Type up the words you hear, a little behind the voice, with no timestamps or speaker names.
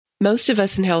Most of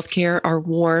us in healthcare are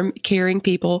warm, caring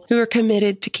people who are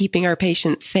committed to keeping our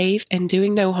patients safe and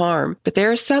doing no harm. But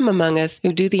there are some among us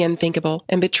who do the unthinkable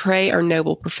and betray our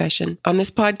noble profession. On this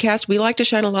podcast, we like to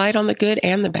shine a light on the good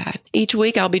and the bad. Each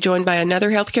week, I'll be joined by another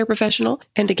healthcare professional,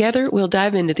 and together we'll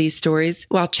dive into these stories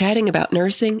while chatting about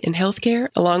nursing and healthcare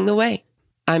along the way.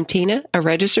 I'm Tina, a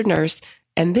registered nurse,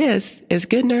 and this is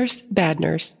Good Nurse, Bad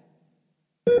Nurse.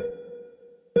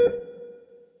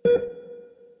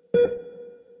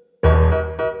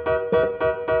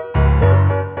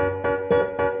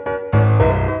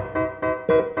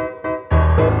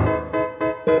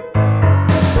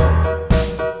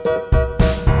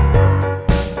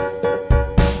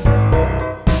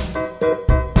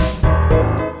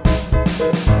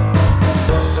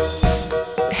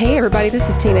 Hey everybody, this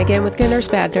is Tina again with Good Nurse,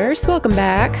 Bad Nurse. Welcome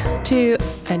back to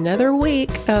another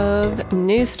week of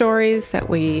news stories that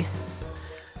we,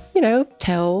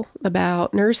 tell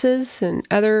about nurses and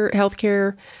other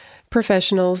healthcare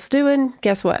professionals doing,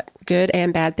 guess what, good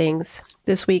and bad things.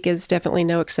 This week is definitely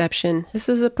no exception. This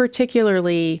is a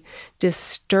particularly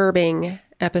disturbing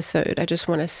episode. I just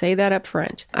want to say that up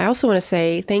front. I also want to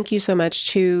say thank you so much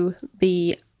to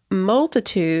the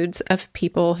multitudes of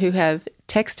people who have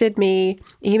texted me,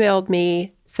 emailed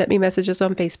me, sent me messages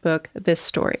on Facebook, this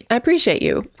story. I appreciate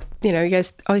you. You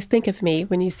guys always think of me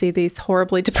when you see these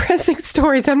horribly depressing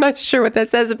stories. I'm not sure what that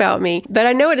says about me, but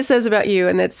I know what it says about you,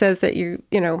 and that says that you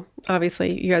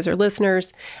obviously you guys are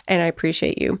listeners, and I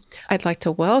appreciate you. I'd like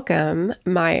to welcome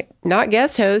my not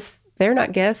guest hosts. They're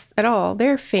not guests at all.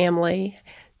 They're family.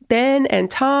 Ben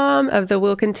and Tom of the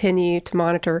We'll Continue to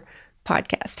Monitor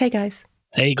podcast. Hey, guys.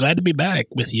 Hey, glad to be back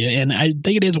with you. And I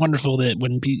think it is wonderful that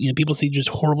when people see just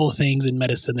horrible things in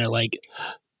medicine, they're like,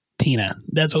 Tina,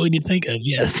 that's what we need to think of.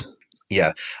 Yes.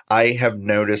 Yeah. I have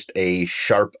noticed a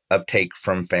sharp uptake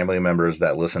from family members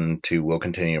that listen to We'll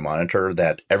Continue to Monitor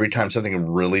that every time something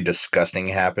really disgusting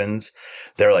happens,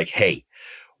 they're like, hey,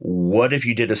 what if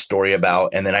you did a story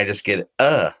about, and then I just get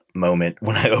a moment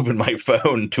when I open my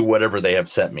phone to whatever they have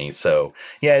sent me. So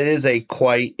yeah, it is a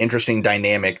quite interesting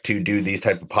dynamic to do these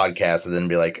type of podcasts and then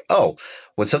be like, oh,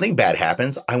 when something bad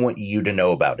happens, I want you to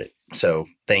know about it. So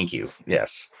thank you.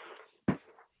 Yes.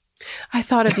 I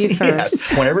thought of you first.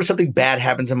 Yes. Whenever something bad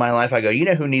happens in my life, I go, you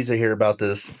know who needs to hear about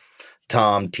this?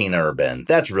 Tom, Tina, or Ben.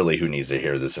 That's really who needs to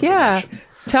hear this information. Yeah.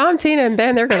 Tom, Tina, and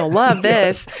Ben, they're going to love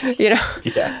this,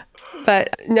 Yeah.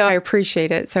 But no, I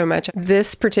appreciate it so much.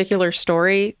 This particular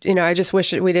story, I just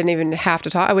wish we didn't even have to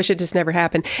talk. I wish it just never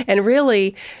happened. And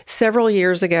really, several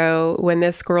years ago when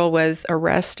this girl was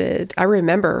arrested, I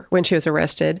remember when she was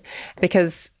arrested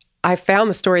because I found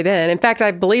the story then. In fact, I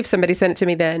believe somebody sent it to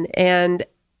me then. And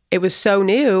it was so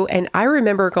new. And I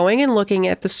remember going and looking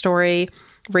at the story,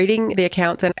 reading the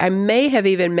accounts, and I may have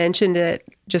even mentioned it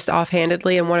just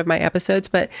offhandedly in one of my episodes,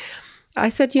 but I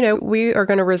said, we are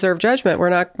going to reserve judgment.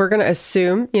 We're going to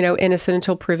assume, innocent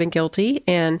until proven guilty.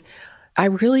 And I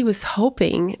really was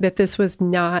hoping that this was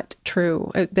not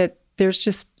true, that there's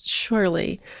just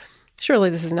surely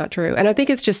this is not true. And I think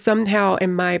it's just somehow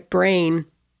in my brain,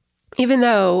 even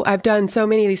though I've done so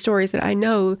many of these stories that I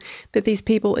know that these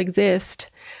people exist,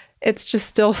 it's just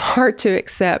still hard to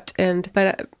accept.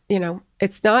 But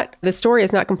it's not, the story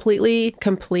is not completely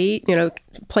complete,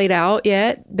 played out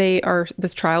yet.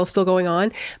 This trial is still going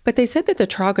on, but they said that the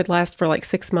trial could last for like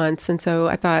 6 months. And so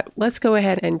I thought, let's go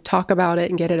ahead and talk about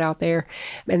it and get it out there.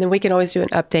 And then we can always do an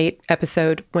update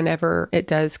episode whenever it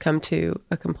does come to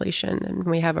a completion and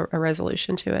we have a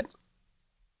resolution to it.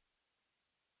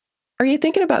 Are you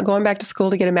thinking about going back to school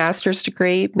to get a master's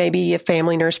degree, maybe a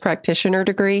family nurse practitioner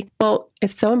degree? Well,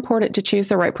 it's so important to choose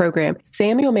the right program.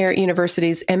 Samuel Merritt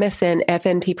University's MSN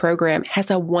FNP program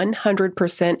has a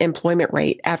 100% employment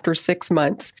rate after 6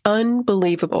 months.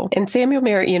 Unbelievable. And Samuel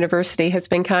Merritt University has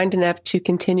been kind enough to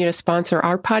continue to sponsor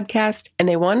our podcast, and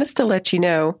they want us to let you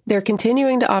know they're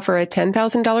continuing to offer a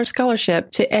 $10,000 scholarship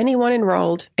to anyone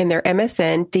enrolled in their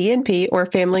MSN, DNP, or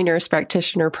family nurse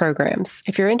practitioner programs.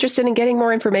 If you're interested in getting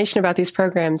more information about these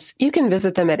programs, you can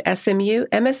visit them at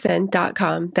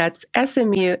smumsn.com. That's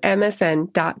smumsn.com.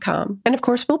 And of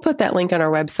course, we'll put that link on our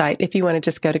website if you want to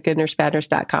just go to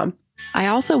goodnursebadnurse.com. I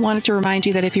also wanted to remind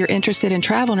you that if you're interested in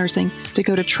travel nursing, to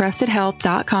go to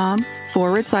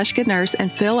trustedhealth.com/goodnurse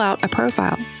and fill out a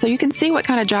profile so you can see what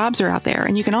kind of jobs are out there.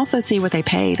 And you can also see what they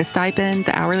pay, the stipend,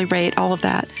 the hourly rate, all of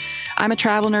that. I'm a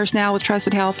travel nurse now with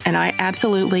Trusted Health, and I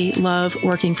absolutely love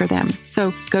working for them.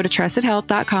 So go to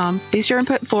trustedhealth.com, be sure and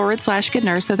put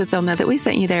 /goodnurse so that they'll know that we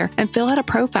sent you there, and fill out a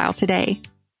profile today.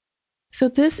 So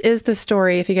this is the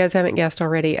story, if you guys haven't guessed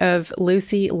already, of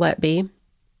Lucy Letby.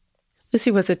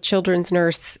 Lucy was a children's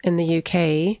nurse in the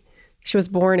UK. She was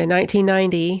born in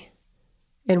 1990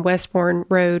 in Westbourne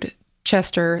Road,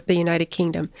 Chester, the United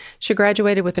Kingdom. She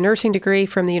graduated with a nursing degree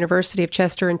from the University of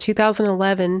Chester in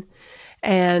 2011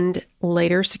 and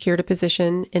later secured a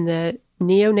position in the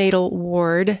neonatal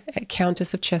ward at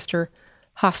Countess of Chester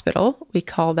Hospital. We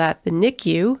call that the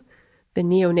NICU, the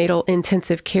Neonatal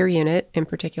Intensive Care Unit in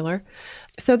particular.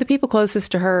 So the people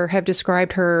closest to her have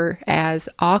described her as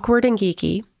awkward and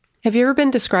geeky. Have you ever been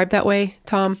described that way,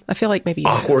 Tom? I feel like maybe you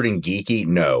awkward and geeky?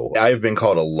 No. I've been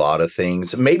called a lot of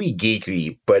things. Maybe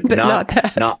geeky, but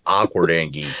not awkward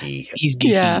and geeky. He's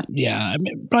geeky. Yeah. I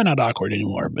mean, probably not awkward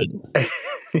anymore, but...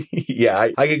 Yeah,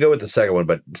 I could go with the second one,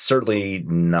 but certainly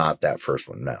not that first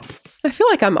one, no. I feel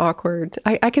like I'm awkward.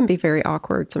 I can be very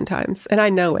awkward sometimes, and I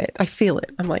know it. I feel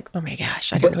it. I'm like, oh my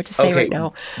gosh, I don't know what to say right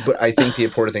now. But I think the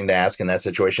important thing to ask in that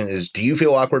situation is, do you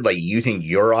feel awkward like you think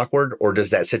you're awkward, or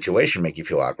does that situation make you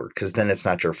feel awkward? Because then it's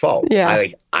not your fault. Yeah.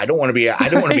 I don't want to be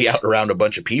want to be out around a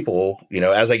bunch of people. You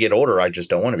know, as I get older, I just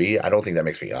don't want to be. I don't think that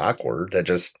makes me awkward. I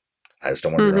just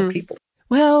don't want to be around people.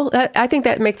 Well, I think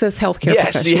that makes us healthcare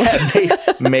professionals.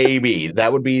 Yeah, maybe.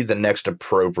 That would be the next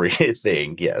appropriate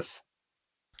thing, yes.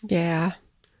 Yeah,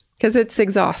 because it's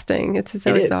exhausting. It's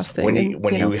so exhausting.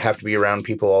 When you have to be around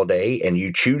people all day and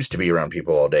you choose to be around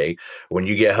people all day, when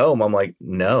you get home, I'm like,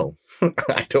 no,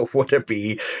 I don't want to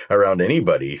be around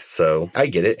anybody. So I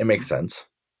get it. It makes sense.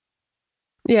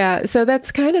 Yeah, so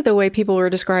that's kind of the way people were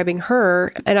describing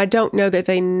her. And I don't know that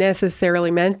they necessarily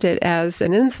meant it as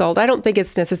an insult. I don't think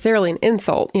it's necessarily an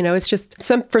insult. You know, it's just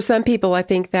for some people, I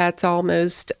think that's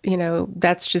almost,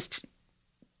 that's just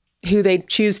who they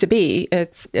choose to be.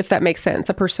 It's, if that makes sense,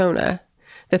 a persona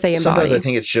that they embody. Sometimes I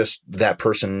think it's just that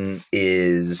person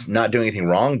is not doing anything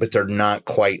wrong, but they're not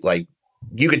quite like,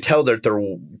 you could tell that they're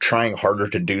trying harder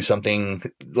to do something.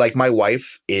 Like my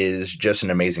wife is just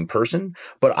an amazing person,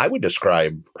 but I would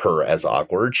describe her as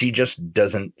awkward. She just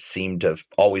doesn't seem to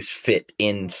always fit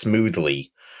in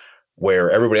smoothly,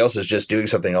 where everybody else is just doing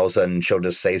something. All of a sudden she'll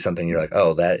just say something. You're like,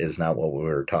 oh, that is not what we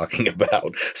were talking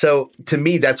about. So to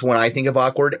me, that's when I think of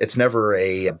awkward. It's never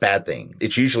a bad thing.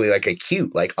 It's usually like a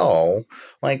cute, like, oh,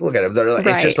 like, look at them. Right.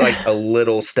 It's just like a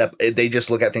little step. They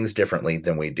just look at things differently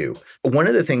than we do. One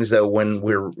of the things, though, when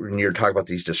you're talking about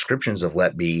these descriptions of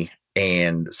Let Be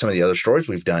and some of the other stories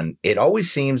we've done, it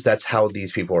always seems that's how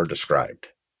these people are described.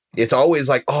 It's always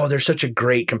like, oh, they're such a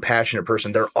great, compassionate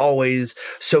person. They're always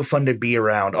so fun to be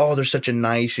around. Oh, they're such a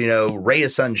nice, ray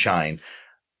of sunshine.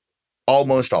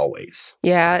 Almost always.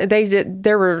 Yeah, they did.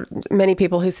 There were many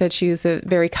people who said she was a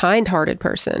very kind-hearted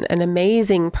person, an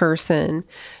amazing person.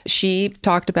 She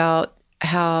talked about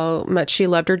how much she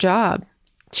loved her job.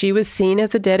 She was seen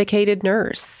as a dedicated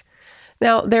nurse.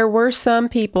 Now, there were some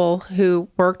people who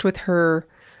worked with her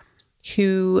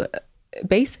who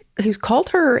called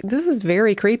her, this is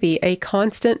very creepy, a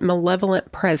constant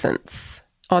malevolent presence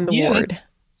on the ward.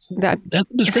 That's the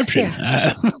description.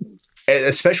 Yeah.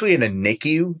 Especially in a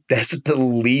NICU, that's the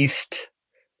least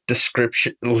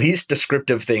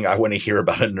descriptive thing I want to hear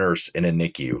about a nurse in a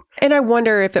NICU. And I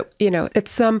wonder if it, at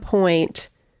some point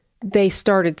they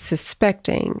started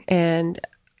suspecting, and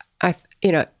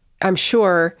I'm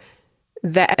sure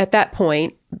that at that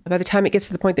point, by the time it gets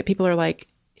to the point that people are like,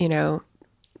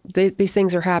 these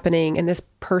things are happening and this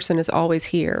person is always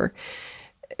here,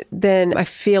 then I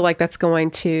feel like that's going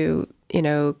to,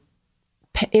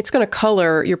 it's going to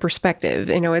color your perspective.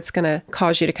 It's going to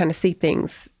cause you to kind of see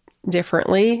things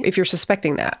differently if you're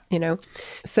suspecting that,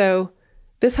 So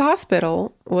this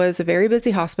hospital was a very busy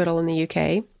hospital in the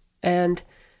UK, and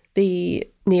the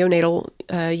neonatal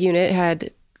unit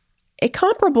had a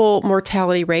comparable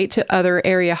mortality rate to other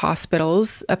area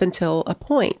hospitals up until a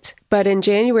point. But in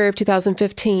January of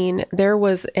 2015, there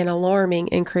was an alarming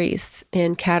increase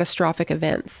in catastrophic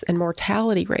events and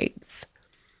mortality rates.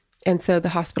 And so the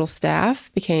hospital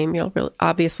staff became, really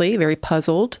obviously very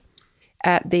puzzled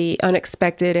at the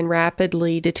unexpected and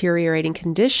rapidly deteriorating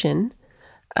condition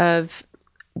of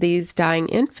these dying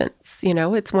infants.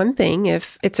 It's one thing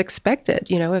if it's expected,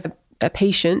 if a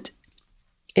patient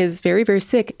is very, very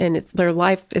sick and their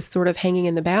life is sort of hanging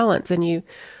in the balance, and you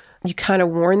kind of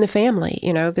warn the family,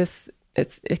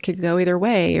 it could go either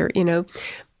way, or,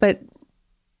 but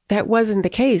that wasn't the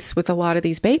case with a lot of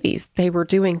these babies. They were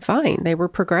doing fine. They were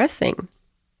progressing.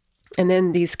 And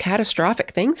then these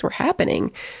catastrophic things were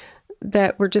happening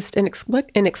that were just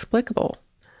inexplicable.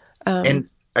 And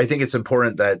I think it's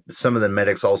important that some of the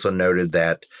medics also noted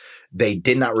that they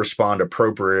did not respond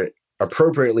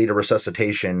appropriately to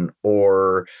resuscitation,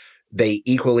 or they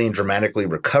equally and dramatically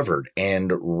recovered.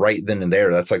 And right then and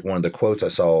there, that's like one of the quotes I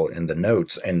saw in the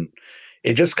notes. And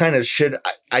it just kind of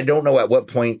I don't know at what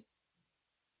point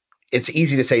it's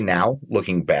easy to say now,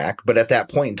 looking back, but at that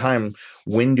point in time,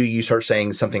 when do you start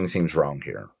saying something seems wrong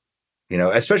here? You know,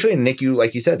 especially in NICU,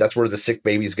 like you said, that's where the sick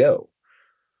babies go.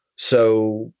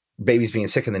 So babies being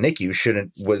sick in the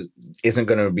NICU isn't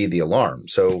going to be the alarm.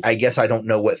 So I guess I don't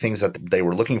know what things that they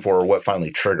were looking for or what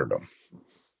finally triggered them.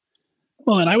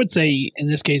 Well, and I would say in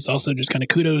this case also just kind of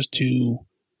kudos to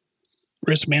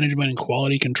risk management and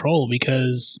quality control,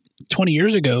 because 20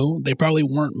 years ago, they probably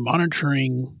weren't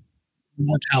monitoring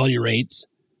mortality rates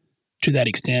to that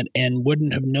extent and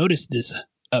wouldn't have noticed this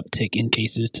uptick in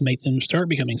cases to make them start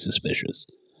becoming suspicious.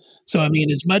 So, I mean,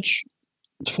 as much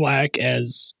flack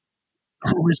as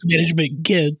risk management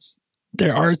gets,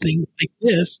 there are things like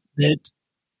this that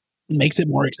makes it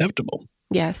more acceptable.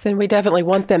 Yes, and we definitely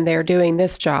want them there doing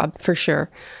this job for sure.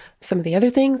 Some of the other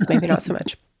things, maybe not so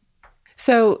much.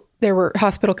 So there were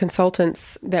hospital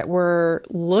consultants that were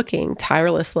looking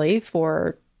tirelessly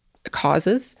for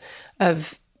causes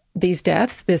of these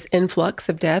deaths, this influx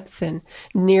of deaths and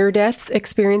near-death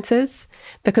experiences.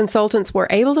 The consultants were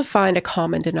able to find a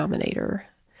common denominator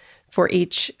for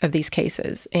each of these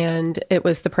cases, and it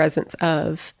was the presence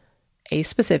of a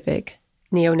specific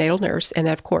neonatal nurse, and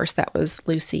of course, that was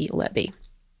Lucy Lebby.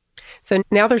 So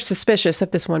now they're suspicious of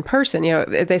this one person. You know,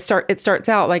 it starts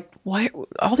out like, why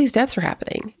all these deaths are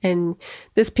happening? And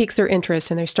this piques their interest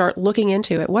and they start looking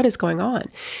into it. What is going on?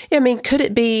 I mean, could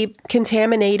it be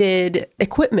contaminated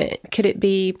equipment? Could it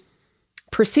be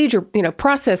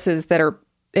processes that are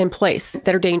in place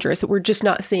that are dangerous that we're just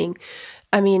not seeing?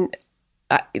 I mean,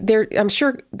 I'm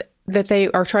sure that they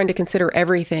are trying to consider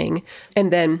everything.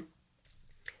 And then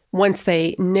once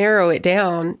they narrow it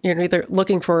down, they're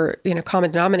looking for,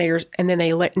 common denominators, and then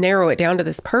they narrow it down to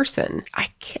this person.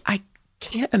 I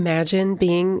can't imagine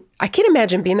being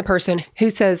the person who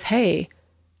says, hey,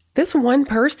 this one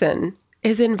person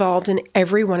is involved in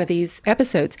every one of these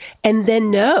episodes. And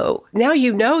then now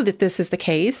you know that this is the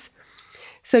case.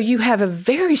 So you have a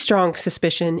very strong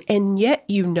suspicion, and yet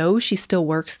she still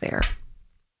works there.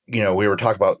 We were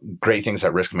talking about great things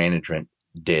that risk management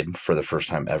did for the first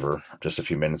time ever just a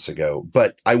few minutes ago.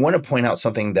 But I want to point out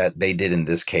something that they did in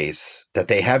this case that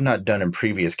they have not done in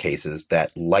previous cases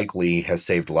that likely has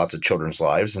saved lots of children's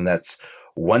lives. And that's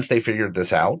once they figured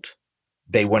this out,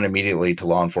 they went immediately to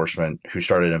law enforcement, who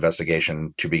started an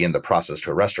investigation to begin the process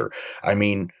to arrest her. I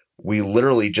mean, we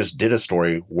literally just did a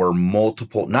story where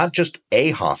not just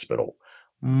a hospital,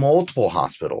 multiple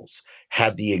hospitals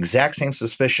had the exact same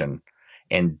suspicion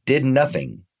and did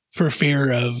nothing. For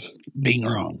fear of being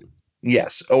wrong.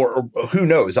 Yes. Or who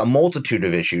knows, a multitude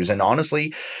of issues. And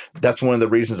honestly, that's one of the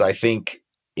reasons I think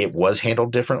it was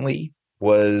handled differently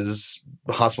was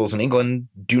hospitals in England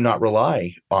do not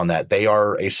rely on that. They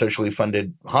are a socially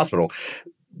funded hospital.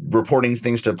 Reporting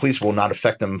things to the police will not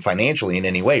affect them financially in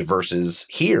any way, versus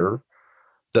here,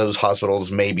 those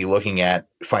hospitals may be looking at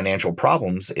financial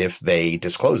problems if they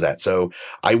disclose that. So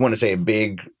I want to say a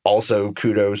big also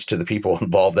kudos to the people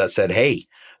involved that said, hey,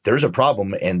 there's a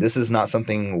problem, and this is not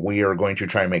something we are going to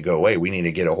try and make go away. We need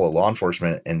to get a hold of law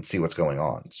enforcement and see what's going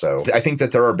on. So I think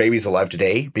that there are babies alive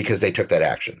today because they took that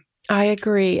action. I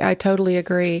agree. I totally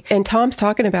agree. And Tom's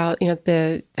talking about,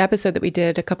 the episode that we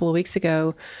did a couple of weeks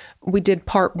ago. We did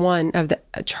part 1 of the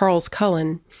Charles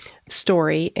Cullen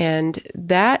story. And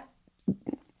that,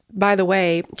 by the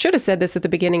way, should have said this at the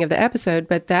beginning of the episode,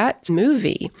 but that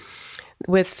movie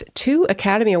with 2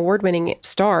 Academy Award-winning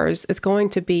stars is going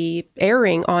to be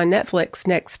airing on Netflix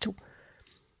next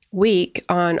week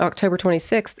on October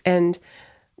 26th. And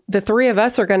the 3 of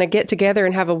us are going to get together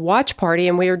and have a watch party.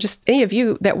 And any of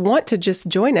you that want to just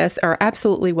join us are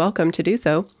absolutely welcome to do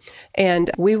so.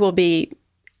 And we will be,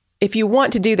 if you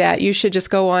want to do that, you should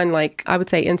just go on, I would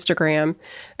say, Instagram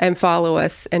and follow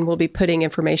us. And we'll be putting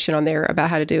information on there about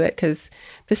how to do it, because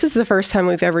this is the first time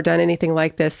we've ever done anything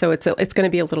like this. So it's going to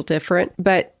be a little different.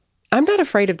 But I'm not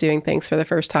afraid of doing things for the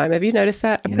first time. Have you noticed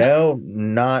that? No,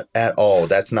 not at all.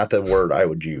 That's not the word I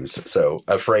would use. So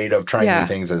afraid of trying new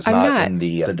things is not in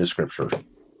the description.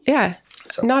 Yeah.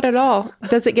 So. Not at all.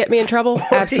 Does it get me in trouble?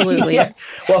 Absolutely. Yeah.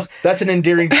 Well, that's an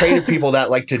endearing trait of people that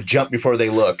like to jump before they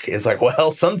look. It's like,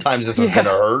 well, sometimes this is going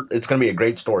to hurt. It's going to be a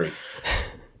great story.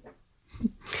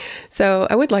 So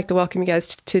I would like to welcome you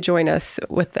guys to join us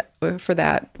for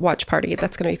that watch party.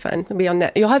 That's going to be fun. It'll be on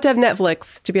You'll have to have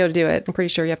Netflix to be able to do it. I'm pretty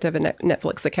sure you have to have a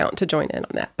Netflix account to join in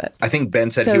on that. But I think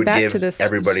Ben said he would give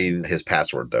everybody his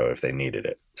password, though, if they needed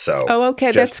it. So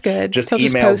okay, that's good. Just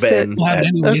email Ben.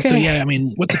 Anyway, so yeah, I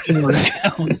mean, what's a $2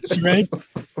 accounts, right?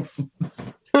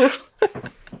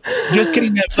 Just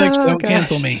kidding, Netflix. Don't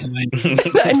cancel me.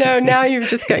 I know. Now you've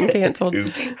just gotten canceled.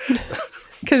 Oops.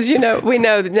 Because, we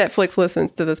know that Netflix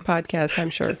listens to this podcast, I'm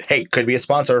sure. Hey, could be a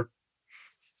sponsor.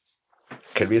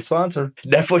 Could be a sponsor.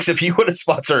 Netflix, if you want to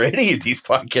sponsor any of these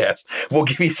podcasts, we'll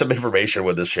give you some information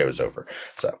when this show is over.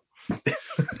 So,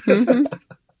 mm-hmm.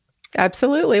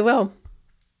 Absolutely will.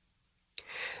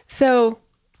 So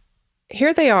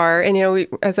here they are. And,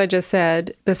 as I just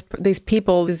said, these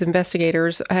people, these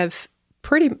investigators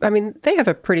they have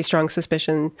a pretty strong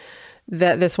suspicion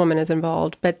that this woman is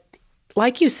involved. But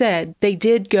like you said, they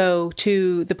did go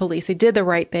to the police. They did the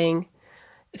right thing.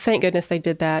 Thank goodness they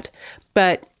did that.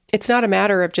 But it's not a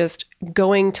matter of just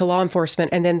going to law enforcement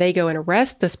and then they go and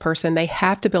arrest this person. They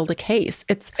have to build a case.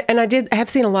 I have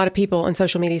seen a lot of people on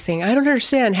social media saying, I don't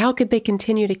understand. How could they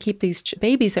continue to keep these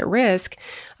babies at risk,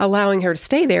 allowing her to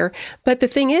stay there? But the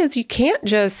thing is, you can't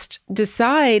just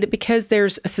decide because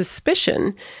there's a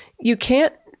suspicion. You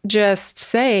can't just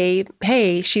say,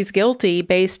 hey, she's guilty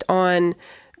based on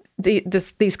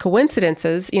these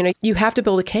coincidences. You have to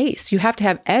build a case. You have to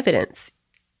have evidence.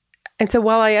 And so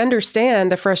while I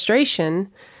understand the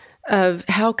frustration of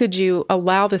how could you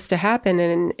allow this to happen,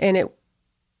 and it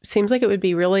seems like it would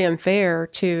be really unfair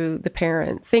to the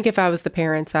parents. I think if I was the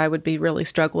parents, I would be really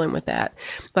struggling with that.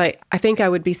 Like, I think I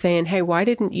would be saying, hey, why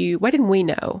didn't we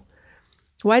know?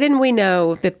 Why didn't we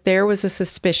know that there was a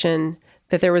suspicion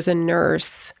that there was a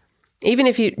nurse, even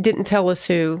if you didn't tell us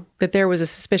who, that there was a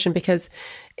suspicion? Because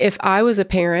if I was a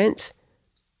parent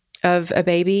of a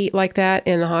baby like that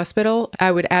in the hospital,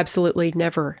 I would absolutely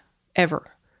never,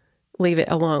 ever leave it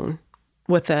alone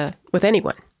with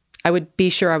anyone. I would be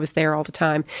sure I was there all the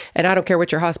time. And I don't care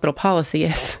what your hospital policy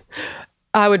is.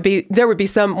 There would be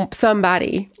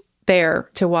somebody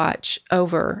there to watch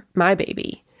over my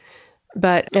baby.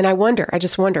 And I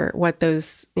just wonder what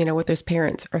those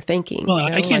parents are thinking. Well,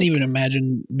 I can't even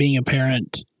imagine being a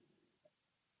parent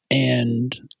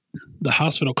and the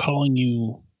hospital calling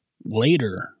you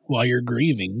later while you're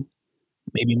grieving,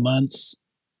 maybe months,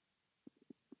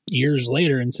 years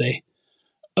later, and say,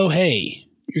 oh, hey,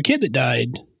 your kid that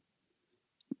died,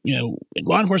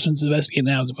 law enforcement's investigating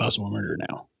that as a possible murder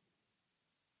now.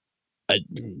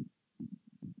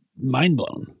 Mind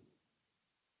blown.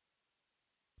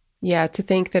 Yeah, to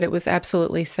think that it was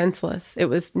absolutely senseless. It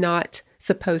was not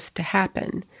supposed to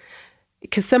happen.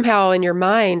 Because somehow in your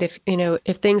mind,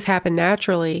 if things happen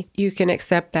naturally, you can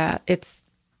accept that. It's,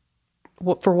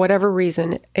 for whatever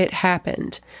reason, it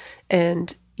happened.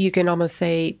 And you can almost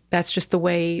say that's just the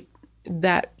way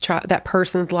that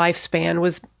person's lifespan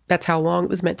was. That's how long it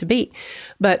was meant to be.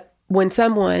 But when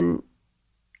someone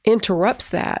interrupts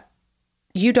that,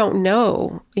 you don't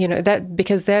know, that,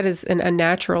 because that is an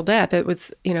unnatural death. It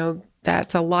was,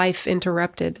 that's a life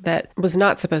interrupted that was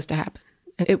not supposed to happen.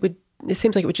 It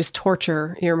seems like it would just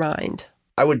torture your mind.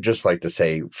 I would just like to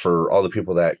say, for all the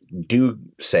people that do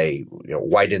say,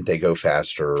 why didn't they go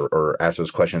faster or ask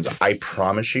those questions? I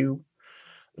promise you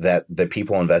that the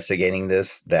people investigating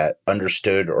this that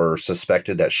understood or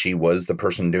suspected that she was the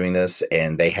person doing this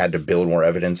and they had to build more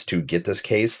evidence to get this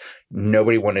case,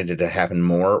 nobody wanted it to happen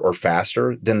more or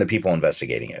faster than the people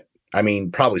investigating it. I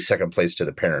mean, probably second place to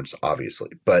the parents,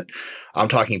 obviously. But I'm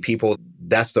talking people,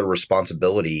 that's their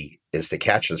responsibility, is to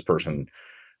catch this person.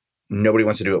 Nobody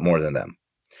wants to do it more than them.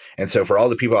 And so for all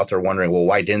the people out there wondering, well,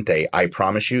 why didn't they? I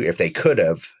promise you, if they could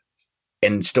have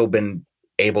and still been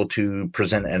able to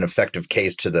present an effective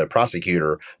case to the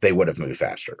prosecutor, they would have moved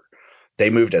faster. They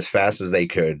moved as fast as they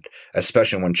could,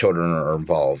 especially when children are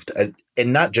involved.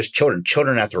 And not just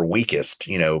children at their weakest,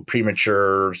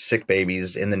 premature, sick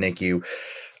babies in the NICU.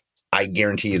 I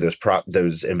guarantee you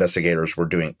those investigators were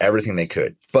doing everything they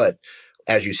could. But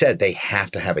as you said, they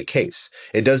have to have a case.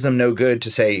 It does them no good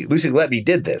to say, Lucy Letby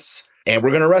did this and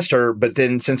we're going to arrest her. But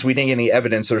then since we didn't get any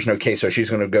evidence, there's no case. So she's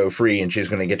going to go free and she's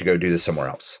going to get to go do this somewhere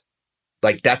else.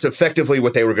 Like, that's effectively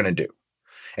what they were going to do.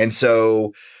 And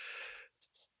so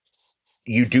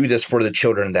you do this for the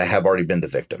children that have already been the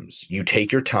victims. You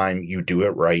take your time, you do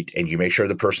it right, and you make sure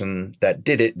the person that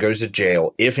did it goes to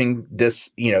jail. If in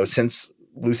this, since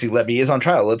Lucy Letby is on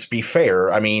trial, let's be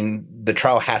fair. I mean, the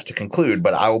trial has to conclude,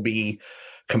 but I'll be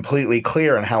completely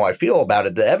clear on how I feel about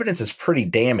it. The evidence is pretty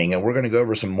damning, and we're going to go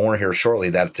over some more here shortly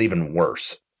that it's even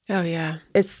worse. Oh, yeah.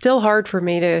 It's still hard for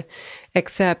me to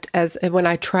accept as when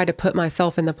I try to put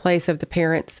myself in the place of the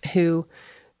parents who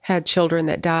had children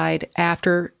that died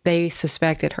after they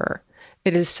suspected her.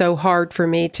 It is so hard for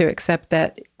me to accept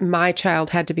that my child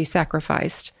had to be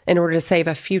sacrificed in order to save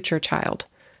a future child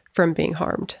from being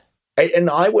harmed. And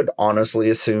I would honestly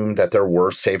assume that there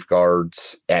were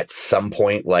safeguards at some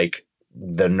point, like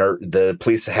the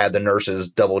police had the nurses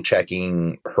double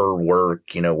checking her work,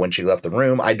 when she left the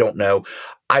room. I don't know.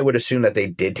 I would assume that they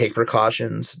did take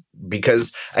precautions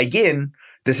because, again,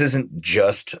 this isn't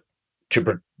just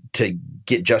to to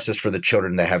get justice for the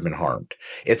children that have been harmed.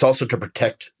 It's also to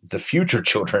protect the future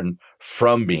children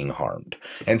from being harmed.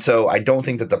 And so I don't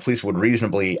think that the police would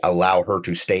reasonably allow her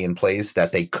to stay in place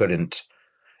that they couldn't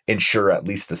ensure at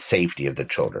least the safety of the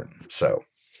children. So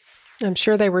I'm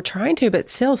sure they were trying to, but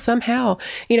still somehow,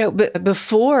 but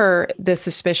before the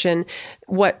suspicion,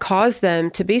 what caused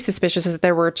them to be suspicious is that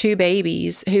there were 2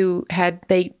 babies who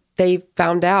they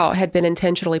found out had been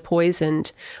intentionally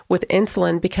poisoned with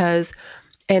insulin because,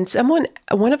 and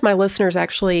one of my listeners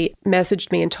actually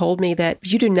messaged me and told me that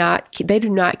they do not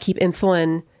keep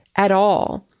insulin at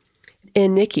all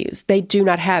in NICUs. They do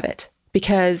not have it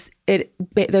because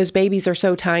those babies are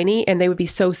so tiny and they would be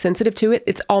so sensitive to it.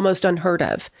 It's almost unheard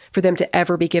of for them to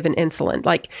ever be given insulin.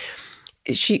 Like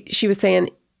she was saying,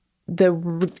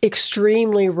 the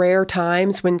extremely rare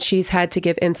times when she's had to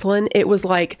give insulin, it was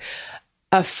like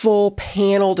a full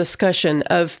panel discussion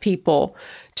of people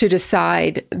to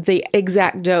decide the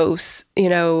exact dose,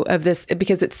 of this,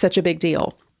 because it's such a big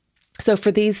deal. So for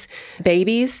these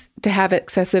babies to have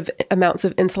excessive amounts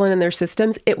of insulin in their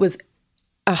systems, it was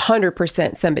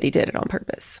 100% somebody did it on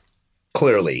purpose.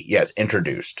 Clearly, yes,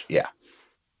 introduced. Yeah.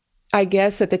 I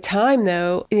guess at the time,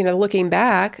 though, looking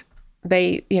back,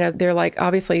 they're like,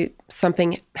 obviously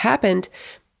something happened,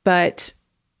 but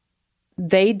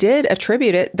they did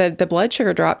attribute it, the blood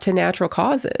sugar drop, to natural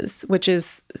causes, which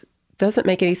doesn't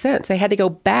make any sense. They had to go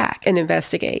back and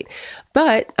investigate.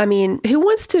 But I mean, who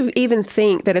wants to even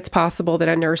think that it's possible that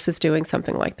a nurse is doing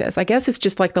something like this? I guess it's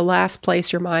just like the last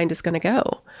place your mind is going to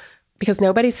go because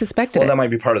nobody suspected it. Well, that might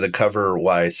be part of the cover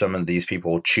why some of these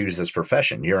people choose this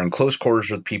profession. You're in close quarters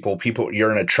with people,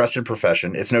 you're in a trusted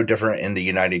profession. It's no different in the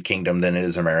United Kingdom than it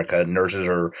is America. Nurses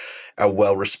are a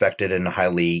well-respected and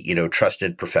highly,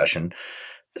 trusted profession.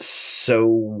 So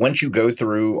once you go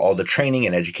through all the training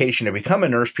and education to become a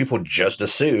nurse, people just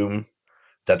assume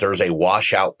that there's a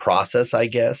washout process, I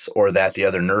guess, or that the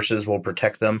other nurses will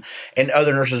protect them, and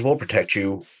other nurses will protect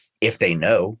you if they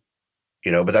know,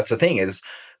 but that's the thing is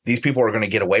these people are going to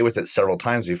get away with it several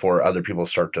times before other people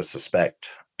start to suspect.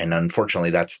 And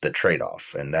unfortunately, that's the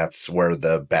trade-off, and that's where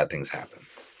the bad things happen.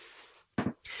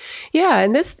 Yeah,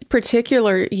 and this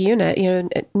particular unit,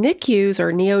 NICUs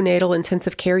or neonatal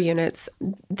intensive care units,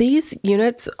 these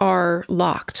units are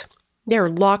locked. They're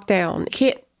locked down.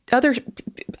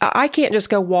 I can't just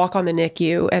go walk on the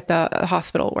NICU at the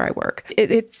hospital where I work.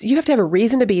 You have to have a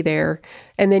reason to be there,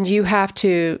 and then you have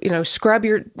to, scrub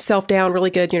yourself down really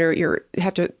good. You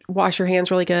have to wash your hands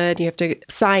really good. You have to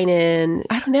sign in.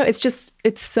 I don't know.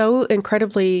 It's so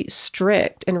incredibly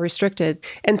strict and restricted,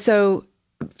 and so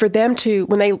for them to,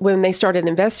 when they started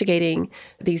investigating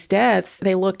these deaths,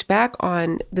 they looked back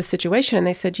on the situation and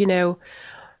they said, in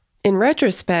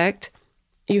retrospect,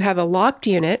 you have a locked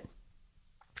unit.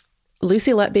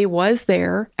 Lucy Letby was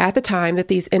there at the time that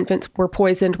these infants were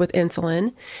poisoned with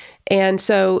insulin. And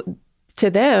so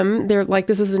to them, they're like,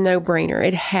 this is a no-brainer.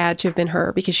 It had to have been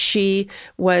her because she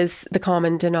was the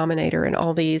common denominator in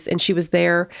all these. And she was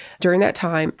there during that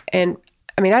time. And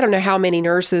I mean, I don't know how many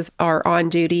nurses are on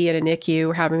duty at a NICU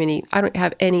or how many, I don't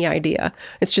have any idea.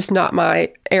 It's just not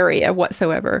my area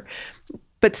whatsoever.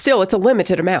 But still, it's a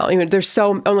limited amount. There's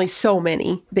only so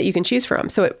many that you can choose from.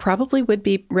 So it probably would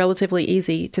be relatively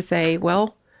easy to say,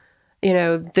 well,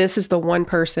 this is the one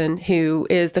person who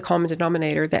is the common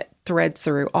denominator that threads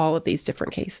through all of these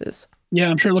different cases.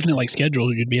 Yeah, I'm sure looking at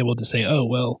schedules, you'd be able to say, oh,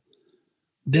 well,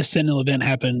 this sentinel event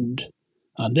happened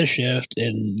on this shift,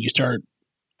 and you start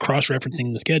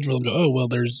cross-referencing the schedule and go, oh, well,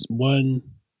 there's one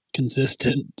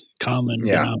consistent common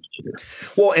denominator.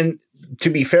 Well, and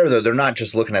to be fair, though, they're not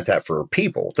just looking at that for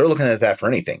people. They're looking at that for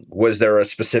anything. Was there a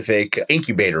specific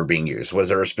incubator being used? Was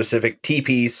there a specific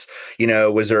T-piece?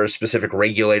 Was there a specific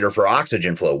regulator for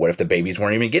oxygen flow? What if the babies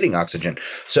weren't even getting oxygen?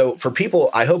 So for people,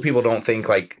 I hope people don't think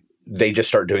they just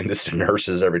start doing this to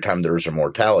nurses every time there's a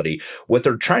mortality. What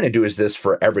they're trying to do is this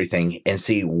for everything and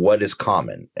see what is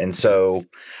common. And so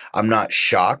I'm not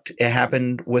shocked it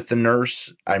happened with the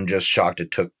nurse. I'm just shocked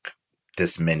it took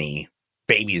this many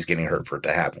babies getting hurt for it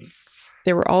to happen.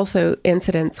 There were also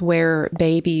incidents where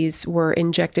babies were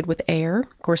injected with air.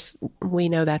 Of course, we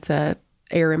know that's a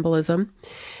air embolism.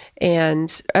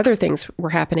 And other things were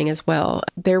happening as well.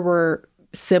 There were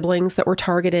siblings that were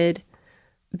targeted.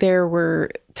 There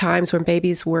were times when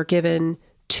babies were given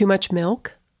too much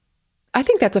milk. I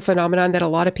think that's a phenomenon that a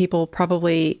lot of people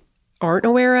probably aren't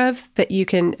aware of, that you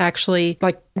can actually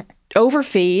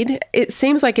overfeed. It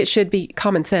seems like it should be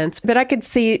common sense, but I could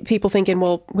see people thinking,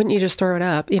 well, wouldn't you just throw it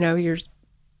up?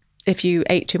 If you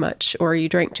ate too much or you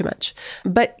drank too much.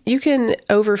 But you can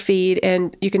overfeed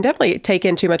and you can definitely take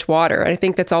in too much water. I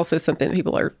think that's also something that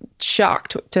people are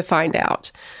shocked to find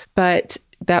out. But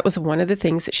that was one of the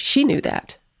things that she knew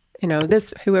that.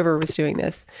 Whoever was doing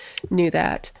this knew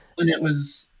that. And it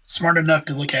was smart enough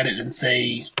to look at it and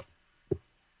say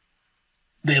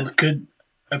they could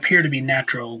appear to be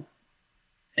natural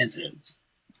incidents.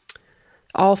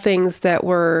 All things that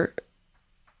were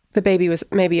the baby was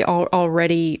maybe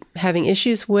already having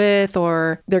issues with,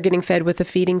 or they're getting fed with a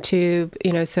feeding tube,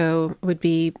 so it would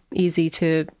be easy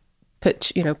to put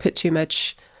too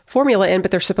much formula in,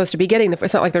 but they're supposed to be getting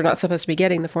it's not like they're not supposed to be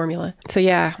getting the formula. So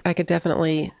yeah, I could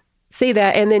definitely see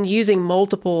that. And then using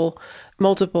multiple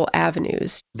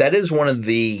avenues. That is one of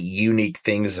the unique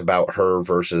things about her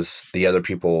versus the other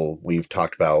people we've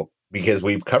talked about, because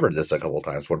we've covered this a couple of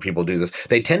times where people do this.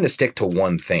 They tend to stick to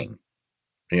one thing.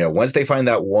 Once they find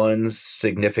that one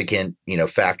significant,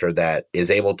 factor that is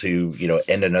able to,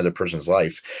 end another person's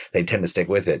life, they tend to stick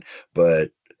with it.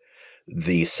 But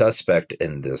the suspect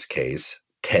in this case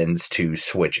tends to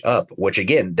switch up, which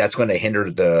again, that's going to hinder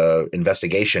the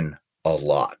investigation a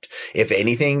lot. If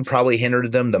anything probably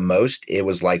hindered them the most, it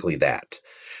was likely that.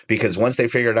 Because once they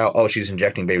figured out, oh, she's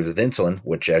injecting babies with insulin,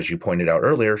 which, as you pointed out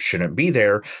earlier, shouldn't be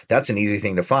there, that's an easy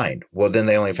thing to find. Well, then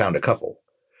they only found a couple.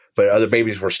 But other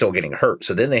babies were still getting hurt.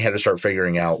 So then they had to start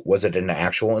figuring out, was it an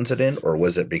actual incident or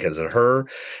was it because of her?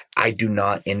 I do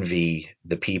not envy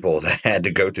the people that had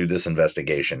to go through this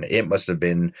investigation. It must have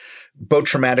been both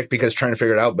traumatic because trying to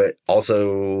figure it out, but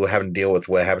also having to deal with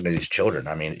what happened to these children.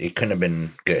 I mean, it couldn't have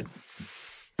been good.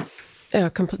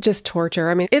 Just torture.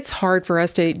 I mean, it's hard for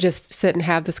us to just sit and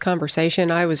have this conversation.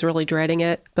 I was really dreading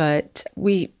it, but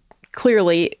we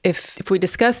clearly, if we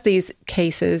discuss these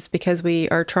cases because we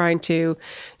are trying to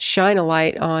shine a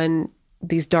light on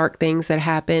these dark things that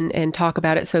happen and talk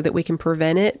about it so that we can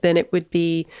prevent it, then it would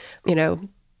be, I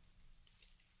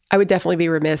would definitely be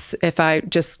remiss if I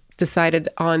just decided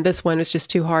on this one is just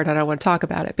too hard and I don't want to talk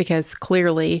about it, because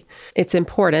clearly it's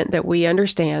important that we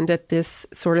understand that this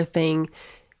sort of thing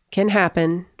can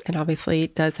happen, and obviously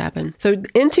it does happen. So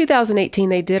in 2018,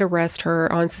 they did arrest her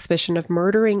on suspicion of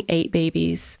murdering 8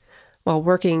 babies while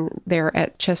working there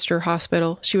at Chester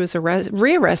Hospital. She was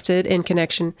rearrested in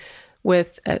connection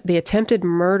with the attempted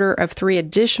murder of 3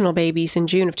 additional babies in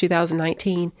June of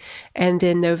 2019, and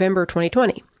in November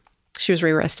 2020, she was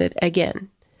rearrested again.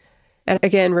 And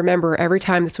again, remember, every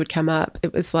time this would come up,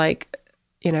 it was like,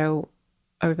 I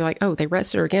would be like, oh, they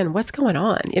arrested her again. What's going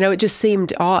on? It just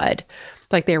seemed odd.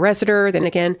 Like they arrested her. Then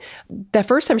again, the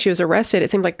first time she was arrested, it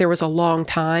seemed like there was a long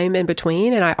time in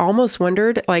between. And I almost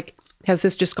wondered, like, has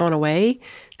this just gone away?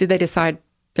 Did they decide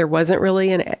there wasn't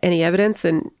really any evidence?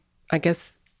 And I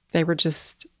guess they were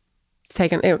just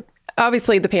taken.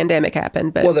 Obviously, the pandemic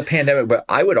happened. But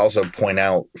I would also point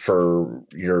out for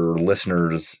your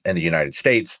listeners in the United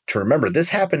States to remember this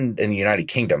happened in the United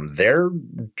Kingdom. Their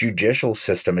judicial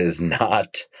system is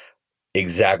not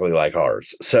exactly like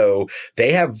ours. So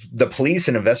the police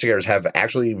and investigators have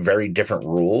actually very different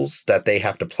rules that they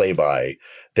have to play by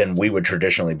than we would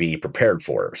traditionally be prepared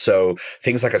for. So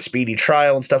things like a speedy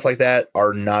trial and stuff like that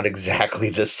are not exactly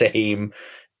the same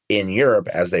in Europe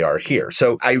as they are here.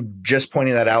 So I just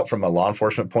pointing that out from a law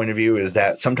enforcement point of view is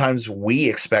that sometimes we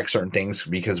expect certain things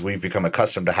because we've become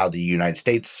accustomed to how the United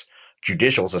States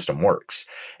judicial system works.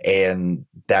 And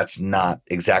that's not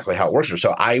exactly how it works.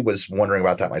 So I was wondering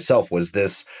about that myself. Was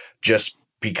this just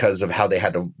because of how they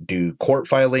had to do court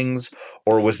filings,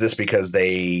 or was this because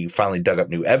they finally dug up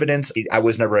new evidence? I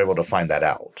was never able to find that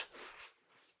out.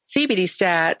 CBD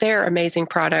Stat, they're amazing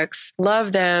products.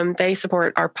 Love them. They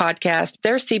support our podcast.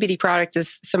 Their CBD product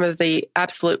is some of the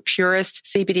absolute purest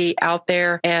CBD out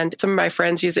there. And some of my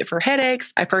friends use it for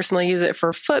headaches. I personally use it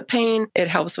for foot pain. It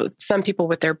helps with some people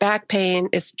with their back pain.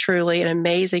 It's truly an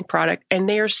amazing product. And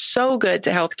they are so good to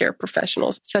healthcare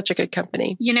professionals. Such a good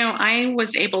company. I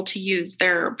was able to use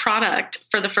their product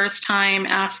for the first time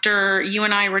after you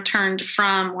and I returned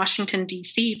from Washington,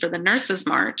 D.C. for the Nurses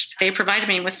March. They provided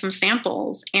me with some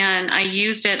samples. And I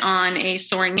used it on a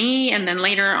sore knee and then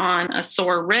later on a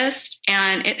sore wrist.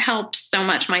 And it helped so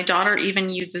much. My daughter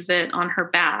even uses it on her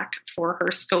back for her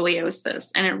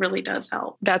scoliosis. And it really does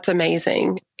help. That's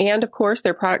amazing. And of course,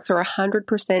 their products are 100%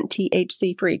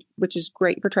 THC free, which is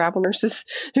great for travel nurses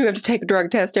who have to take a drug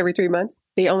test every 3 months.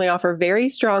 They only offer very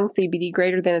strong CBD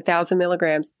greater than 1,000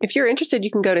 milligrams. If you're interested,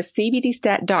 you can go to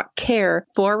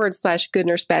cbdstat.care/good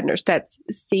nurse bad nurse. That's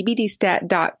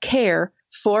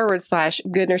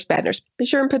cbdstat.care/good nurse bad nurse. Be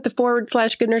sure and put the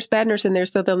 /good nurse bad nurse in there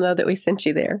so they'll know that we sent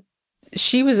you there.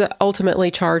 She was ultimately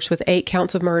charged with 8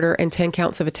 counts of murder and 10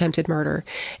 counts of attempted murder.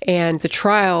 And the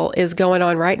trial is going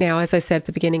on right now, as I said at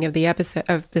the beginning of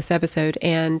this episode,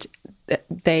 and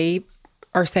they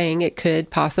are saying it could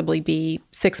possibly be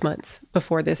 6 months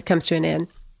before this comes to an end.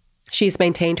 She's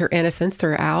maintained her innocence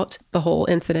throughout the whole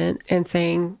incident and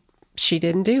saying she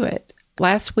didn't do it.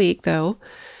 Last week, though,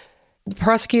 the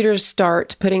prosecutors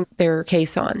start putting their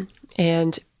case on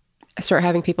and start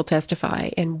having people testify.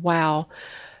 And wow,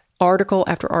 article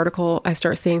after article I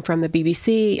start seeing from the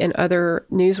BBC and other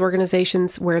news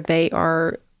organizations where they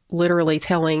are literally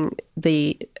telling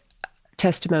the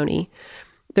testimony.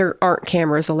 There aren't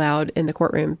cameras allowed in the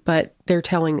courtroom, but they're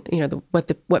telling,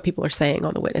 what people are saying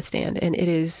on the witness stand. And it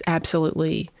is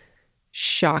absolutely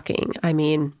shocking. I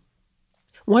mean,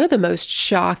 one of the most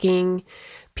shocking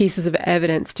pieces of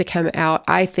evidence to come out,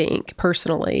 I think,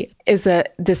 personally, is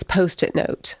this Post-it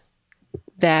note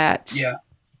that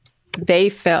they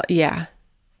felt,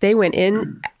 they went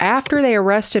in after they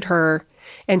arrested her,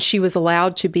 and she was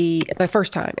allowed to be, the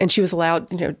first time, and she was allowed,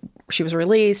 she was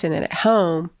released, and then at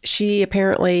home, she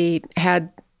apparently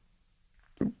had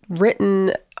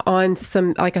written on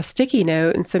some, like a sticky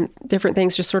note and some different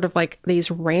things, just sort of like these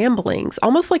ramblings,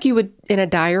 almost like you would in a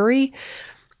diary.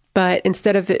 But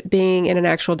instead of it being in an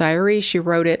actual diary, she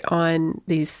wrote it on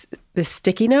these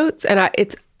sticky notes. And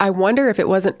I wonder if it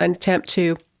wasn't an attempt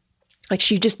to, like,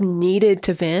 she just needed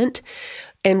to vent.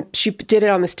 And she did it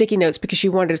on the sticky notes because she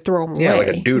wanted to throw them away. Yeah, like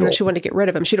a doodle. She wanted to get rid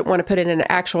of them. She didn't want to put it in an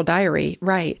actual diary.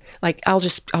 Right. Like, I'll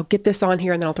get this on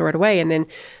here and then I'll throw it away. And then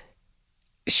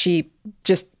she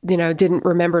just, didn't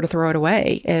remember to throw it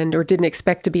away or didn't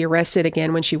expect to be arrested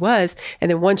again when she was.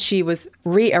 And then once she was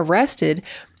rearrested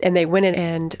and they went in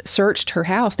and searched her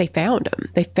house, they found them.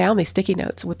 They found these sticky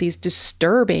notes with these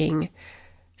disturbing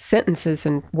sentences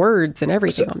and words and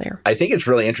everything on there. I think it's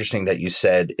really interesting that you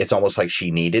said it's almost like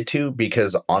she needed to,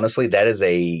 because honestly, that is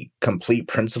a complete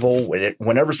principle.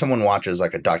 Whenever someone watches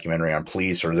like a documentary on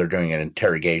police or they're doing an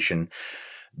interrogation,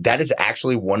 that is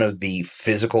actually one of the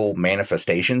physical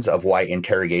manifestations of why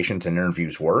interrogations and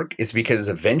interviews work. It's because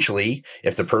eventually,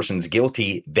 if the person's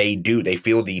guilty, they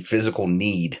feel the physical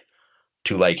need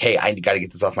to, like, hey, I got to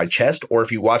get this off my chest. Or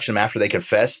if you watch them after they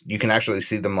confess, you can actually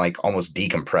see them like almost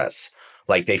decompress.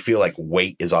 Like they feel like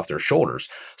weight is off their shoulders.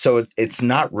 So it's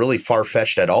not really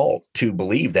far-fetched at all to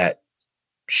believe that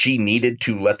she needed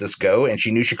to let this go and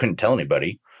she knew she couldn't tell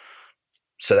anybody.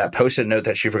 So that Post-it note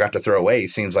that she forgot to throw away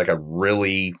seems like a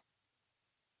really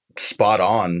spot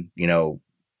on,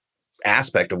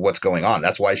 aspect of what's going on.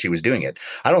 That's why she was doing it.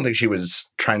 I don't think she was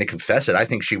trying to confess it. I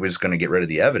think she was going to get rid of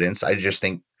the evidence. I just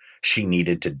think she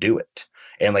needed to do it.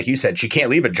 And like you said, she can't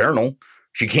leave a journal.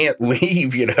 She can't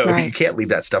leave, Right. You can't leave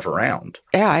that stuff around.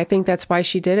 Yeah, I think that's why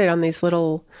she did it on these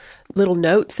little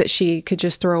notes that she could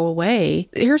just throw away.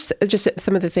 Here's just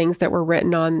some of the things that were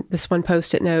written on this one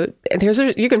Post-it note.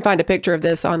 You can find a picture of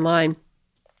this online.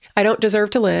 I don't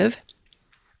deserve to live.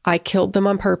 I killed them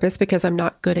on purpose because I'm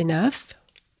not good enough.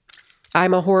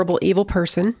 I'm a horrible, evil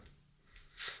person.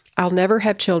 I'll never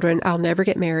have children. I'll never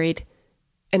get married.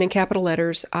 And in capital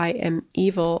letters, I am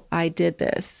evil. I did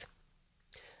this.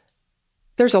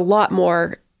 There's a lot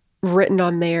more written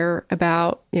on there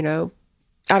about,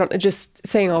 just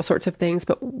saying all sorts of things.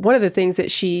 But one of the things that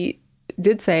she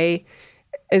did say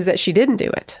is that she didn't do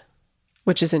it,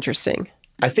 which is interesting.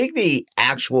 I think the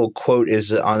actual quote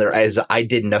is on there as I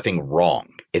did nothing wrong.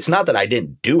 It's not that I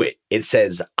didn't do it. It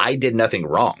says I did nothing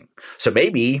wrong. So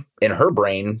maybe in her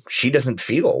brain, she doesn't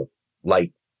feel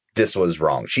like this was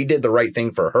wrong. She did the right thing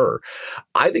for her.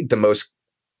 I think the most,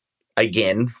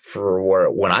 again,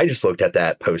 when I just looked at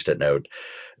that Post-it note,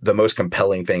 the most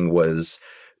compelling thing was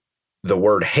the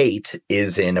word hate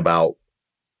is in about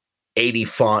 80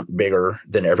 font bigger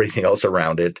than everything else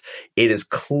around it. It is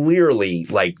clearly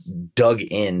like dug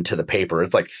into the paper.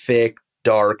 It's like thick,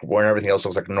 dark, where everything else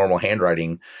looks like normal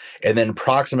handwriting. And then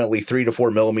approximately 3 to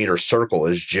 4 millimeter circle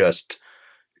is just,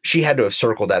 she had to have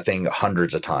circled that thing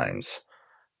hundreds of times,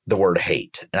 the word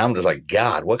hate. And I'm just like,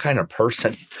 God, what kind of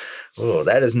person? Oh,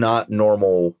 that is not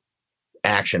normal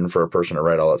action for a person to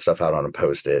write all that stuff out on a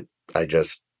Post-it. It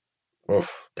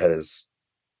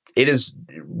is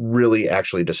really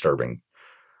actually disturbing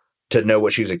to know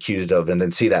what she's accused of and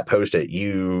then see that Post-it.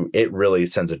 It really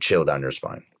sends a chill down your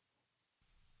spine.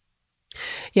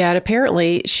 Yeah, and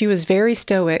apparently she was very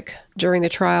stoic during the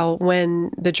trial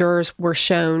when the jurors were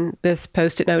shown this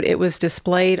Post-it note. It was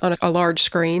displayed on a large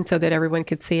screen so that everyone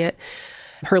could see it.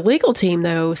 Her legal team,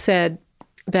 though, said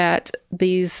that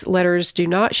these letters do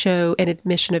not show an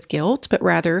admission of guilt, but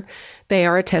rather they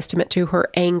are a testament to her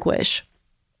anguish.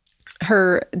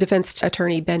 Her defense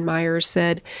attorney, Ben Myers,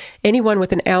 said anyone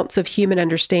with an ounce of human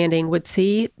understanding would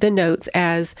see the notes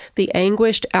as the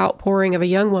anguished outpouring of a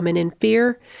young woman in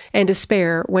fear and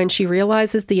despair when she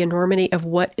realizes the enormity of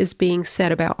what is being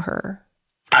said about her.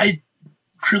 I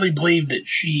truly believe that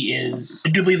I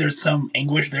do believe there's some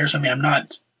anguish there. So, I'm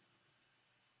not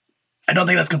I don't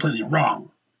think that's completely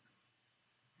wrong,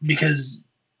 because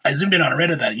I zoomed in on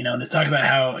Reddit that, and it's talking about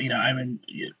how,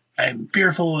 I'm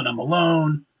fearful and I'm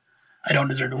alone. I don't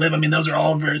deserve to live. I mean, those are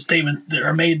all statements that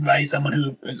are made by someone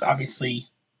who is obviously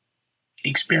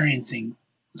experiencing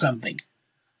something.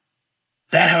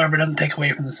 That, however, doesn't take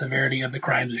away from the severity of the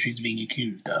crimes that she's being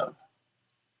accused of.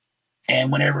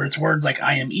 And whenever it's words like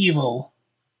 "I am evil,"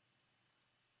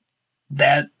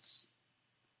 that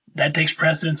takes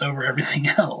precedence over everything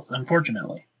else,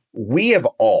 unfortunately. We have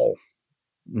all,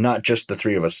 not just the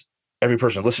three of us, every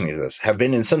person listening to this, have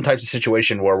been in some types of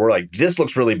situation where we're like, this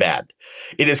looks really bad.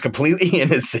 It is completely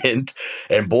innocent.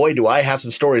 And boy, do I have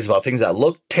some stories about things that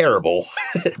look terrible,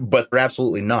 but they're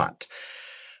absolutely not.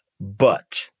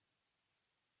 But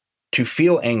to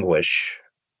feel anguish,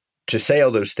 to say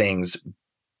all those things,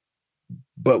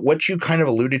 but what you kind of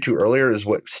alluded to earlier is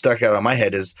what stuck out on my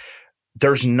head is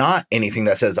there's not anything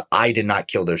that says, I did not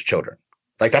kill those children.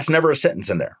 Like, that's never a sentence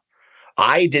in there.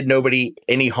 I did nobody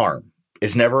any harm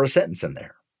is never a sentence in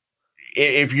there.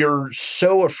 If you're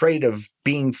so afraid of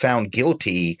being found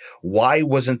guilty, why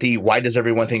does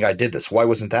everyone think I did this? Why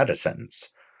wasn't that a sentence?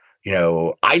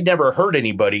 I never hurt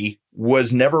anybody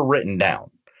was never written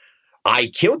down. I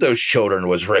killed those children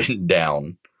was written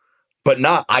down, but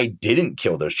not I didn't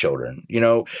kill those children,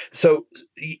 So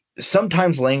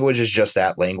sometimes language is just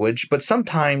that language, but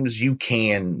sometimes you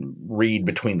can read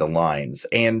between the lines.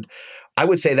 And I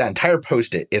would say that entire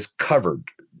Post-it is covered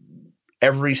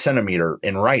every centimeter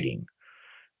in writing,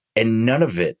 and none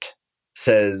of it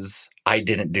says I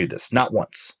didn't do this, not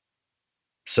once.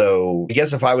 So I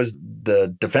guess if I was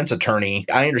the defense attorney,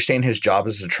 I understand his job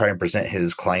is to try and present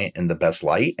his client in the best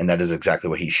light, and that is exactly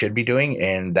what he should be doing,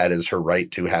 and that is her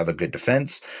right to have a good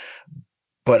defense.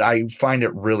 But I find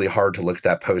it really hard to look at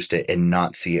that Post-it and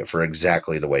not see it for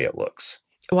exactly the way it looks.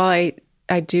 Well,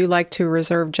 I do like to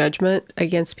reserve judgment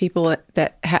against people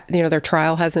that their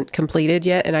trial hasn't completed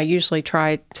yet, and I usually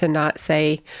try to not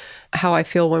say how I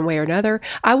feel one way or another.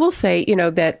 I will say,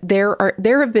 that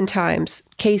there have been times,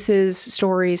 cases,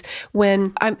 stories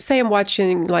when I'm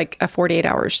watching like a 48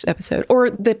 Hours episode or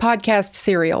the podcast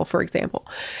Serial, for example,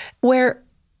 where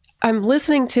I'm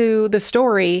listening to the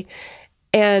story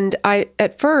and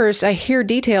at first I hear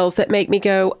details that make me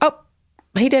go, oh,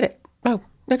 he did it. Oh,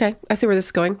 okay, I see where this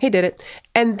is going. He did it.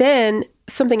 And then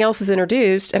something else is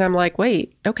introduced and I'm like,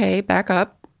 wait, okay, back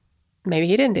up. Maybe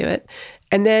he didn't do it.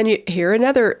 And then you hear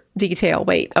another detail.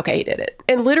 Wait, okay, he did it.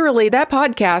 And literally that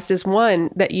podcast is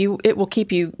one that it will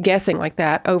keep you guessing like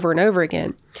that over and over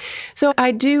again. So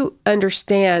I do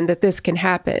understand that this can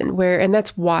happen and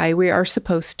that's why we are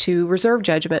supposed to reserve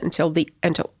judgment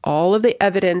until all of the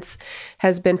evidence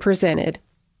has been presented.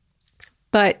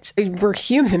 But we're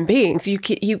human beings.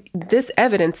 This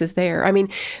evidence is there. I mean,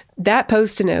 that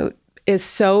Post-it note is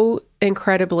so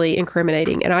incredibly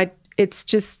incriminating, and it's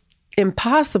just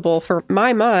impossible for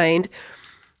my mind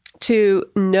to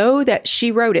know that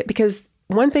she wrote it, because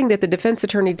one thing that the defense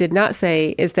attorney did not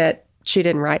say is that she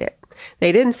didn't write it.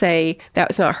 They didn't say that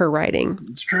was not her writing.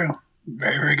 It's true.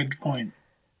 Very, very good point.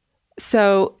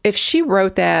 So if she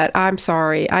wrote that, I'm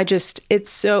sorry.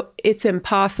 It's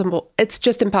impossible. It's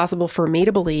just impossible for me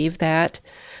to believe that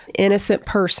an innocent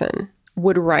person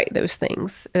would write those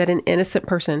things, that an innocent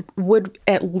person would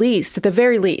at the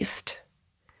very least,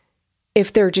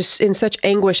 if they're just in such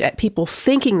anguish at people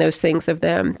thinking those things of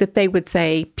them, that they would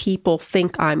say, people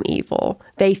think I'm evil.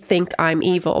 They think I'm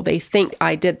evil. They think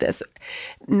I did this.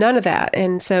 None of that.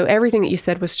 And so everything that you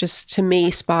said was just, to me,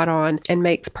 spot on and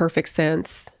makes perfect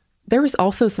sense. There was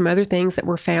also some other things that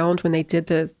were found when they did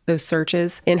those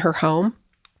searches in her home.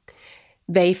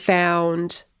 They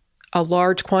found a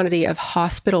large quantity of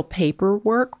hospital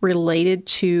paperwork related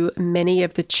to many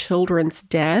of the children's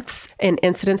deaths and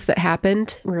incidents that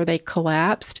happened where they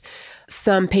collapsed.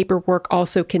 Some paperwork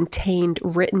also contained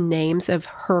written names of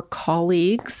her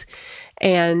colleagues,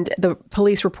 and the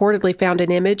police reportedly found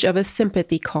an image of a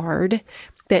sympathy card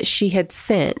that she had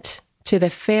sent to the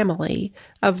family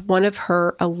of one of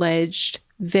her alleged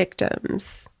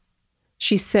victims.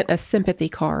 She sent a sympathy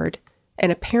card and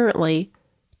apparently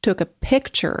took a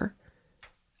picture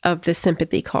of the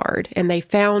sympathy card, and they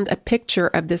found a picture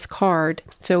of this card.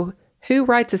 So who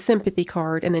writes a sympathy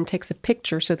card and then takes a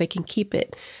picture so they can keep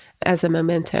it as a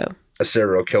memento? A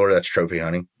serial killer that's trophy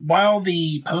hunting. While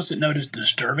the Post-it note is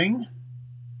disturbing,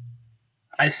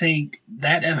 I think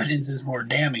that evidence is more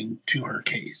damning to her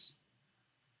case.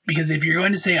 Because if you're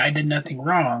going to say I did nothing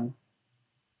wrong,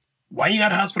 why you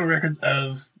got hospital records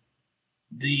of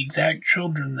the exact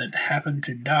children that happened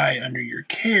to die under your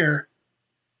care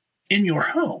in your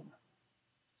home?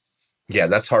 Yeah,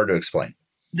 that's hard to explain.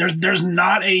 There's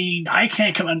not I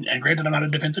can't come in, and granted I'm not a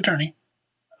defense attorney,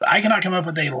 I cannot come up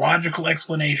with a logical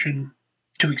explanation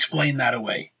to explain that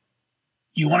away.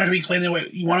 You wanted to explain away.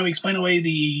 You want to explain away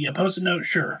the Post-it note?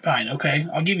 Sure, fine, okay,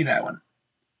 I'll give you that one.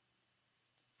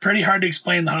 Pretty hard to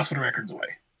explain the hospital records away.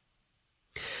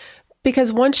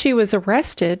 Because once she was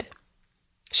arrested,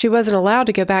 she wasn't allowed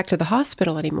to go back to the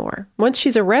hospital anymore. Once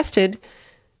she's arrested,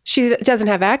 she doesn't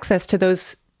have access to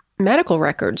those medical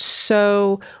records.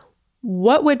 So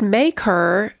what would make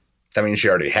her... I mean, she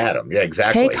already had them. Yeah,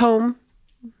 exactly. Take home...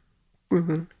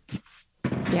 Mm-hmm.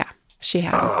 Yeah, she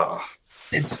had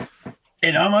them.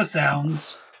 It almost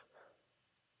sounds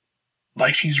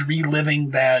like she's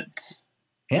reliving that.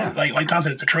 Yeah. Like Tom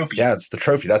said, it's a trophy. Yeah, it's the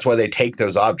trophy. That's why they take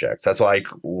those objects. That's why,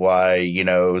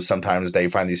 sometimes they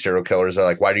find these serial killers. They're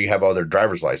like, why do you have all their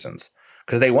driver's license?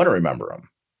 Because they want to remember them.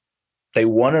 They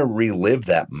want to relive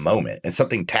that moment. And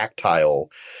something tactile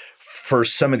for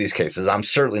some of these cases. I'm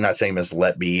certainly not saying Miss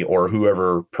Letby or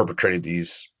whoever perpetrated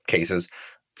these cases,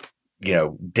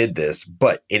 did this,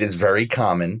 but it is very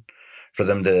common for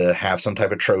them to have some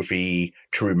type of trophy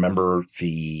to remember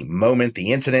the moment,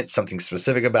 the incident, something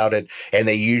specific about it. And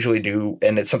they usually do,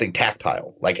 and it's something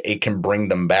tactile, like it can bring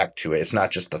them back to it. It's not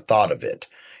just the thought of it.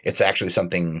 It's actually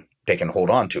something they can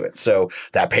hold on to it. So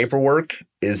that paperwork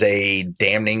is a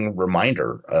damning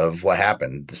reminder of what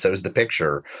happened. So is the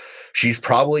picture. She's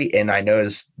probably, and I know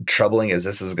as troubling as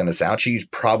this is going to sound, she's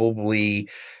probably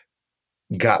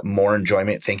got more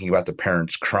enjoyment thinking about the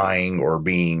parents crying or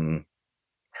being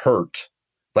hurt.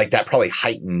 Like that probably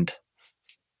heightened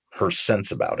her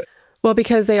sense about it. Well,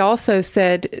 because they also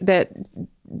said that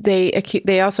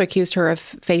they also accused her of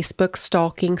Facebook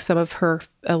stalking some of her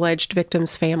alleged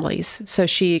victims' families. So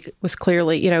she was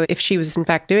clearly, if she was in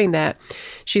fact doing that,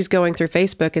 she's going through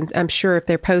Facebook, and I'm sure if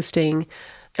they're posting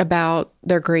about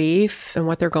their grief and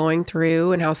what they're going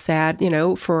through and how sad,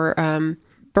 for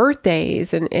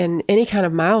birthdays and any kind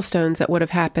of milestones that would have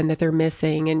happened that they're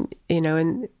missing.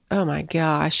 And oh my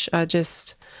gosh,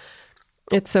 it's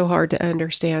so hard to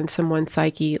understand someone's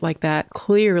psyche like that.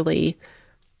 Clearly,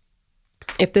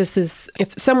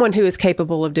 if someone who is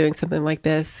capable of doing something like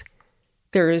this,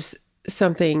 there is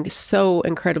something so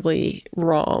incredibly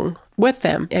wrong with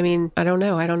them. I mean, I don't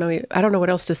know what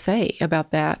else to say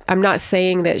about that. I'm not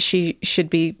saying that she should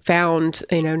be found,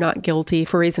 not guilty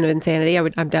for reason of insanity.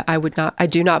 I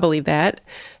do not believe that.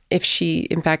 If she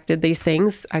in fact did these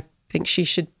things, I think she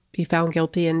should be found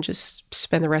guilty and just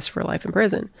spend the rest of her life in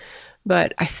prison.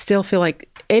 But I still feel like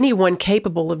anyone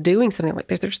capable of doing something like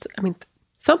this,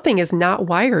 something is not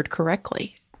wired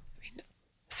correctly.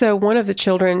 So one of the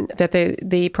children that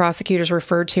the prosecutors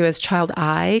referred to as Child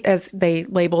I, as they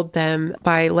labeled them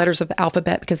by letters of the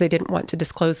alphabet because they didn't want to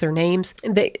disclose their names,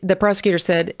 the prosecutor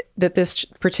said that this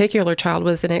particular child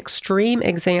was an extreme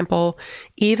example,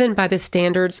 even by the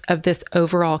standards of this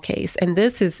overall case. And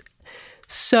this is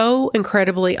so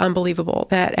incredibly unbelievable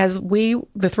that as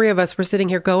the three of us were sitting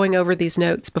here going over these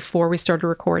notes before we started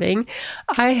recording,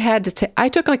 I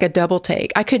took like a double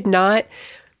take. I couldn't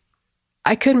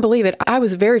believe it. I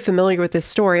was very familiar with this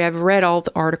story. I've read all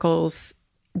the articles,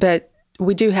 but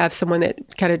we do have someone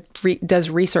that kind of does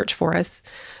research for us,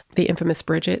 the infamous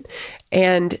Bridget.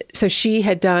 And so she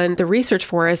had done the research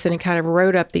for us and kind of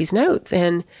wrote up these notes.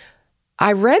 And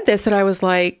I read this and I was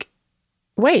like,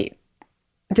 wait,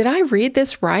 did I read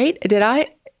this right? Did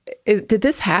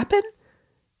this happen?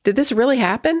 Did this really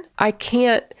happen? I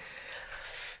can't.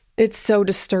 It's so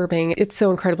disturbing. It's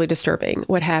so incredibly disturbing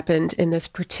what happened in this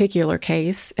particular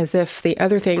case, as if the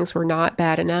other things were not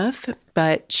bad enough.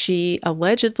 But she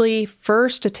allegedly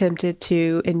first attempted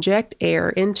to inject air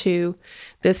into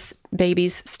this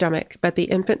baby's stomach, but the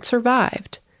infant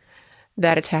survived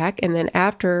that attack. And then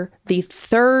after the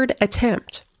third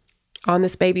attempt on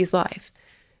this baby's life,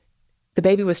 the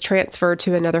baby was transferred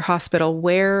to another hospital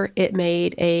where it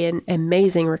made an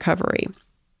amazing recovery.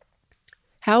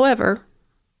 However,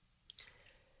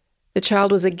 the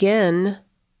child was again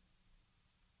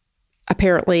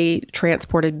apparently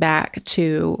transported back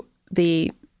to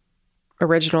the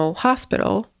original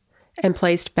hospital and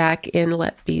placed back in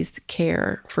Letby's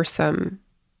care for some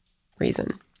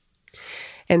reason.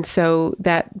 And so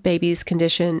that baby's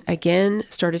condition again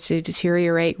started to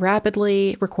deteriorate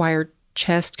rapidly, required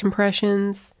chest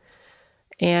compressions,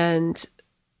 and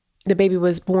the baby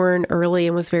was born early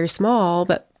and was very small,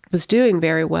 but was doing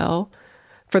very well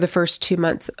for the first 2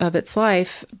 months of its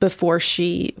life before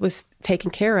she was taken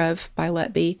care of by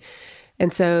Letby.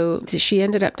 And so she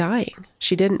ended up dying.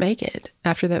 She didn't make it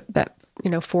after that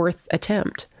fourth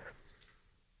attempt.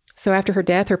 So after her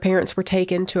death, her parents were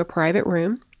taken to a private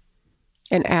room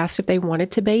and asked if they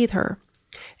wanted to bathe her.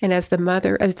 And as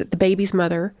the baby's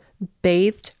mother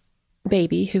bathed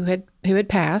baby who had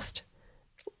passed,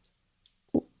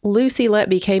 Lucy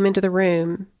Letby came into the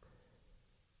room,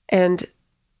 and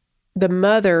the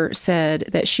mother said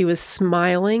that she was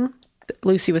smiling.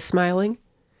 Lucy was smiling,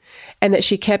 and that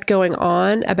she kept going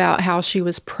on about how she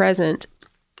was present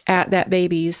at that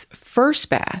baby's first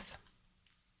bath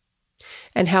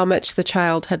and how much the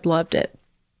child had loved it.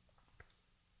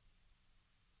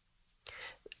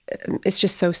 It's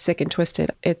just so sick and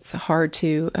twisted. It's hard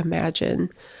to imagine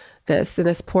this. And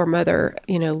this poor mother,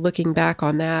 looking back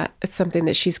on that, it's something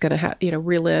that she's going to have,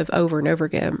 relive over and over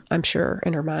again, I'm sure,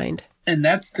 in her mind. And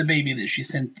that's the baby that she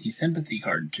sent the sympathy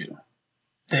card to,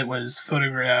 that was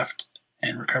photographed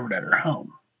and recovered at her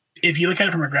home. If you look at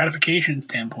it from a gratification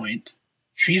standpoint,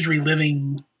 she's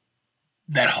reliving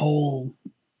that whole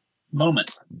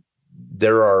moment.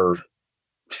 There are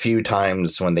few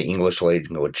times when the English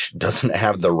language doesn't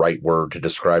have the right word to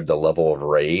describe the level of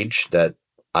rage that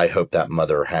I hope that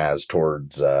mother has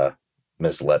towards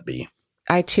Miss Letby.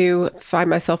 I, too, find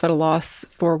myself at a loss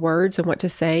for words and what to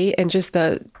say, and just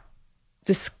the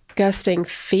disgusting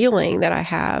feeling that I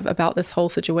have about this whole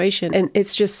situation. And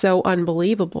it's just so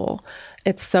unbelievable.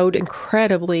 It's so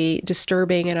incredibly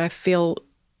disturbing, and I feel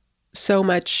so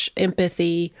much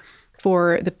empathy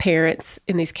for the parents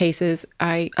in these cases.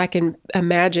 I can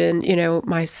imagine,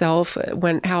 myself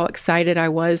how excited I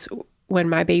was when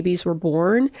my babies were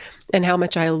born and how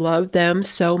much I loved them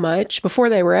so much before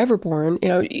they were ever born.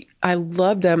 I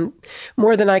loved them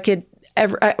more than I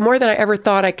ever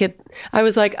thought I could. I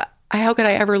was like, how could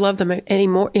I ever love them any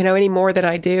more than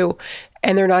I do?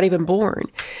 And they're not even born.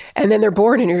 And then they're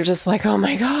born and you're just like, oh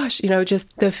my gosh,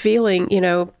 just the feeling,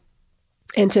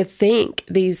 and to think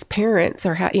these parents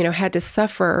had to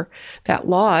suffer that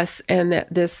loss, and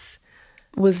that this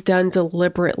was done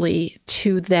deliberately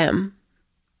to them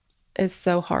is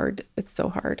so hard. It's so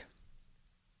hard.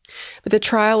 But the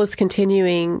trial is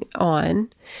continuing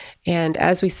on. And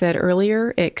as we said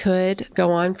earlier, it could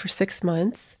go on for 6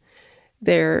 months.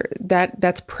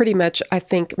 That's pretty much, I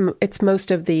think, it's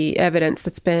most of the evidence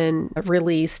that's been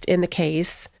released in the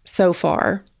case so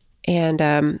far.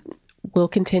 And we'll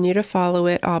continue to follow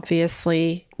it,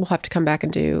 obviously. We'll have to come back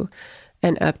and do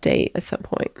an update at some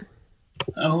point.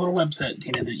 I'm a little upset,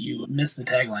 Tina, that you missed the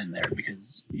tagline there,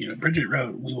 because, Bridget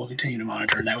wrote, "We will continue to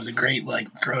monitor," and that was a great,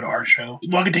 throw to our show.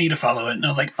 We'll continue to follow it. And I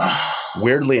was like, oh.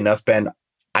 Weirdly enough, Ben,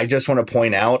 I just want to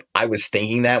point out, I was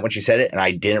thinking that when she said it, and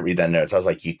I didn't read that notes. I was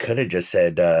like, you could have just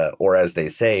said, or as they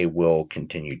say, we'll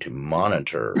continue to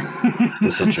monitor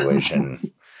the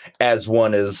situation, as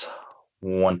one is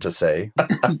want to say.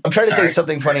 I'm trying to say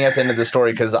something funny at the end of the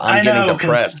story because I'm getting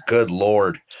depressed. Good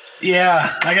Lord.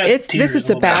 Yeah, I got this is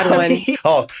a bad one.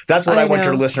 Oh, that's what I want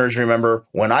your listeners to remember.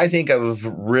 When I think of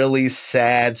really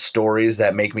sad stories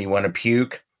that make me want to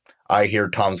puke, I hear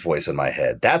Tom's voice in my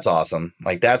head. That's awesome.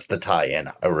 That's the tie-in.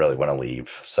 I really want to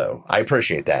leave. So I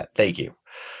appreciate that. Thank you.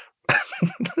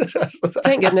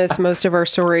 Thank goodness most of our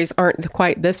stories aren't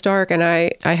quite this dark. And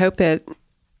I hope that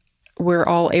we're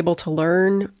all able to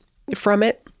learn from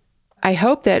it. I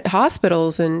hope that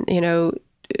hospitals and,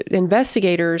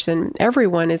 investigators and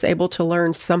everyone is able to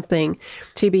learn something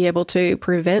to be able to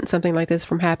prevent something like this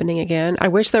from happening again. I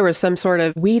wish there was some sort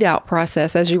of weed out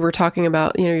process, as you were talking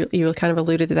about, you kind of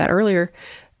alluded to that earlier.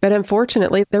 But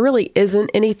unfortunately, there really isn't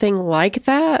anything like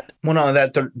that. Well,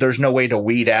 no, there's no way to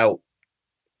weed out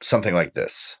something like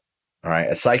this. All right.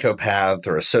 A psychopath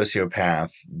or a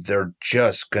sociopath, they're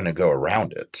just going to go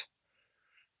around it.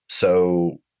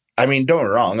 So, don't get me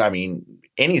wrong.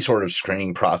 Any sort of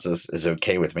screening process is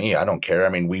okay with me. I don't care.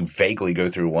 We vaguely go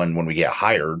through one when we get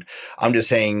hired. I'm just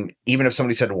saying, even if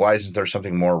somebody said, why isn't there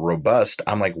something more robust?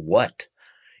 I'm like, what?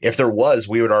 If there was,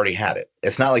 we would already had it.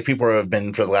 It's not like people have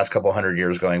been for the last couple 100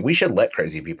 years going, we should let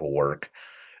crazy people work.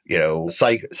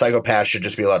 Psychopaths should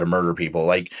just be allowed to murder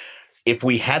people. If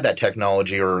we had that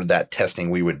technology or that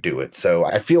testing, we would do it. So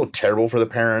I feel terrible for the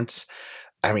parents.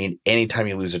 Anytime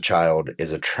you lose a child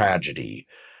is a tragedy.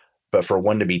 But for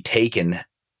one to be taken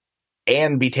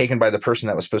by the person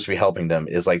that was supposed to be helping them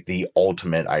is the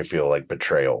ultimate, I feel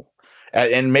betrayal.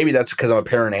 And maybe that's because I'm a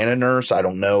parent and a nurse. I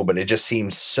don't know, but it just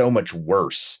seems so much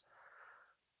worse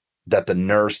that the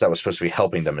nurse that was supposed to be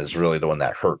helping them is really the one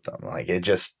that hurt them. I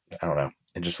don't know.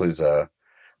 It just leaves a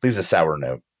sour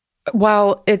note.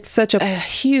 While it's such a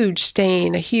huge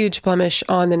stain, a huge blemish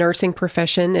on the nursing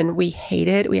profession, and we hate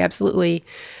it. We absolutely,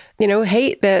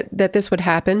 hate that this would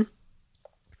happen.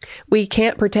 We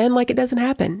can't pretend like it doesn't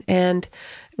happen. And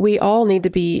we all need to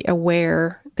be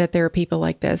aware that there are people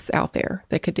like this out there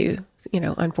that could do,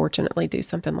 unfortunately do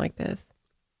something like this.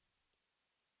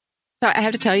 So I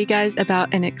have to tell you guys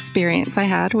about an experience I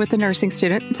had with a nursing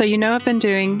student. So I've been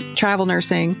doing travel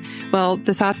nursing. Well,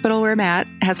 this hospital where I'm at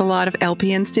has a lot of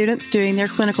LPN students doing their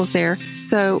clinicals there.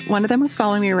 So one of them was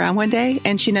following me around one day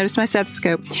and she noticed my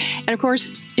stethoscope. And of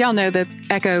course, y'all know the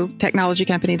Echo technology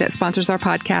company that sponsors our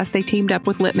podcast. They teamed up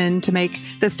with Littman to make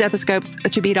the stethoscopes,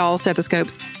 to beat all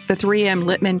stethoscopes, the 3M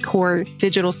Littman Core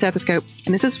digital stethoscope.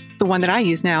 And this is the one that I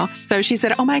use now. So she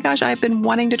said, oh my gosh, I've been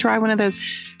wanting to try one of those.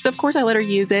 So of course I let her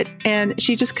use it. And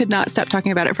she just could not stop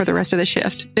talking about it for the rest of the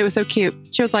shift. It was so cute.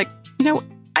 She was like,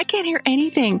 I can't hear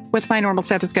anything with my normal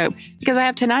stethoscope because I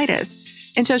have tinnitus.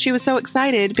 And so she was so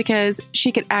excited because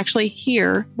she could actually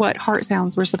hear what heart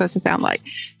sounds were supposed to sound like.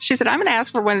 She said, I'm going to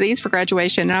ask for one of these for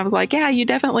graduation. And I was like, yeah, you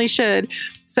definitely should.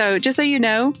 So just so you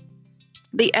know,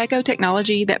 the Echo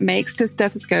technology that makes the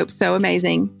stethoscope so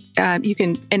amazing, you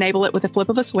can enable it with a flip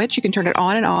of a switch. You can turn it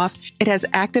on and off. It has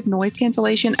active noise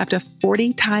cancellation, up to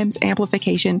 40 times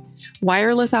amplification,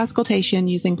 wireless auscultation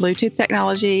using Bluetooth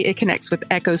technology. It connects with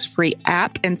Echo's free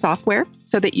app and software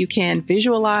so that you can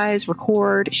visualize,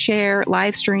 record, share,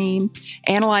 live stream,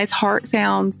 analyze heart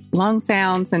sounds, lung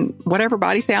sounds, and whatever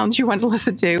body sounds you want to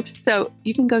listen to. So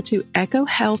you can go to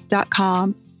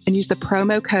echohealth.com and use the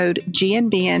promo code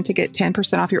GNBN to get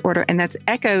 10% off your order. And that's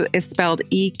Echo is spelled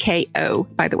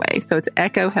EKO, by the way. So it's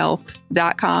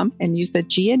echohealth.com and use the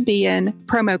GNBN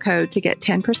promo code to get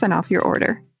 10% off your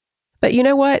order. But you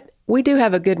know what? We do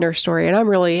have a good nurse story, and I'm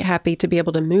really happy to be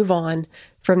able to move on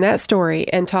from that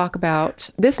story and talk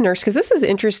about this nurse, because this is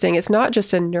interesting. It's not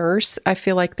just a nurse. I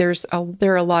feel like there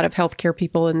are a lot of healthcare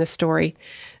people in this story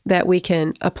that we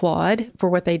can applaud for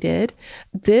what they did.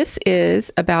 This is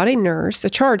about a nurse, a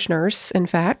charge nurse, in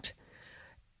fact,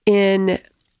 in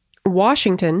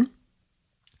Washington,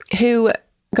 who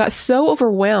got so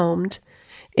overwhelmed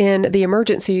in the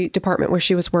emergency department where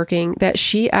she was working that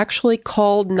she actually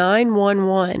called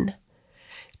 911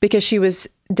 because she was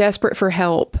desperate for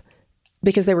help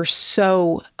because they were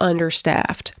so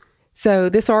understaffed. So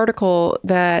this article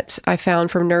that I found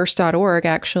from nurse.org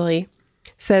actually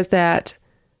says that,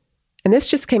 and this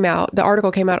just came out, the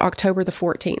article came out October the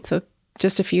 14th, so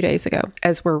just a few days ago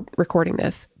as we're recording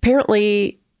this.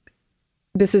 Apparently,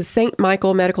 this is St.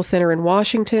 Michael Medical Center in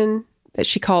Washington that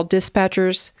she called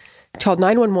dispatchers, called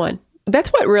 911. That's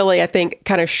what really, I think,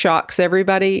 kind of shocks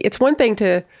everybody. It's one thing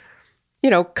to,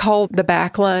 call the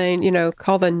back line,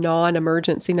 call the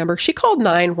non-emergency number. She called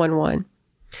 911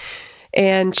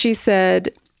 and she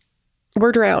said,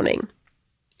 we're drowning,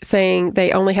 saying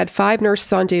they only had 5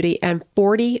 nurses on duty and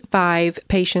 45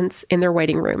 patients in their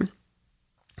waiting room.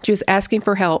 She was asking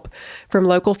for help from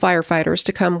local firefighters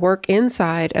to come work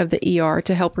inside of the ER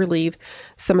to help relieve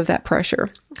some of that pressure.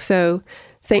 So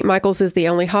St. Michael's is the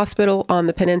only hospital on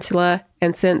the peninsula,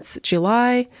 and since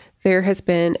July, there has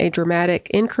been a dramatic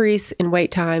increase in wait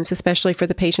times, especially for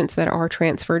the patients that are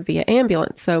transferred via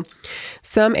ambulance. So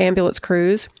some ambulance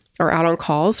crews are out on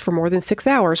calls for more than 6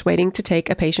 hours waiting to take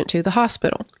a patient to the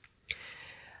hospital.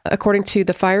 According to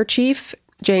the fire chief,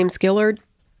 James Gillard,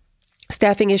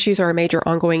 staffing issues are a major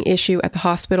ongoing issue at the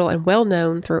hospital and well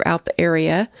known throughout the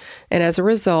area. And as a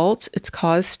result, it's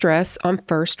caused stress on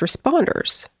first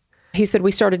responders. He said,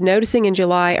 we started noticing in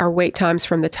July our wait times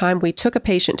from the time we took a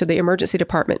patient to the emergency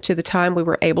department to the time we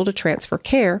were able to transfer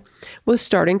care was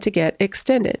starting to get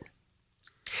extended.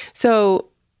 So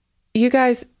you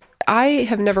guys, I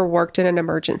have never worked in an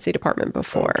emergency department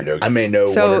before. I may know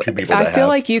one or two people that I feel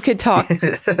like you could talk.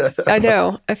 I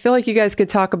know. I feel like you guys could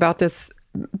talk about this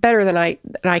better than I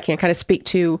can, kind of speak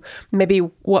to maybe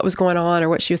what was going on or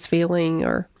what she was feeling.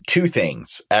 Or 2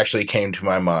 things actually came to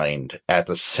my mind at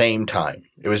the same time.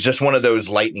 It was just one of those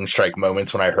lightning strike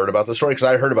moments when I heard about the story, because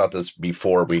I heard about this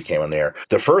before we came on the air.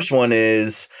 The first one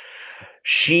is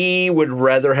she would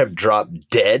rather have dropped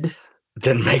dead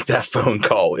than make that phone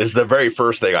call, is the very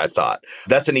first thing I thought.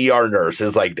 That's an ER nurse,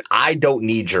 is like, I don't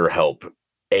need your help.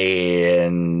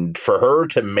 And for her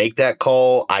to make that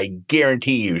call, I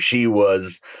guarantee you she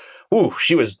was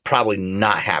probably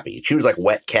not happy. She was like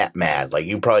wet cat mad. Like,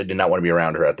 you probably did not want to be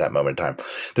around her at that moment in time.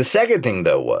 The second thing,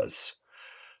 though, was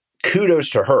kudos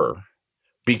to her,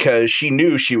 because she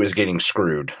knew she was getting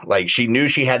screwed. Like, she knew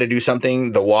she had to do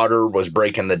something. The water was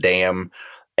breaking the dam,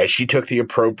 and she took the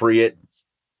appropriate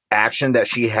action that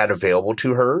she had available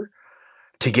to her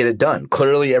to get it done.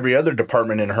 Clearly, every other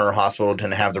department in her hospital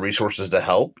didn't have the resources to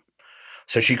help.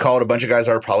 So she called a bunch of guys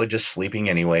that were probably just sleeping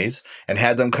anyways and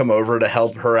had them come over to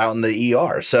help her out in the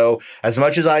ER. So as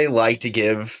much as I like to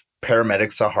give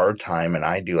paramedics a hard time, and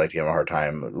I do like to give them a hard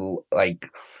time, like,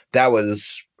 that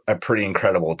was a pretty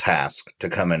incredible task to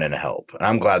come in and help. And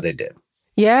I'm glad they did.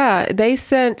 Yeah, they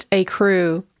sent a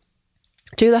crew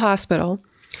to the hospital,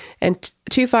 and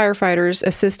two firefighters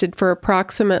assisted for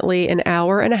approximately an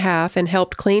hour and a half and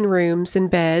helped clean rooms and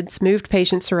beds, moved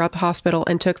patients throughout the hospital,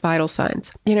 and took vital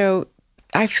signs.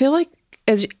 I feel like,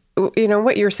 as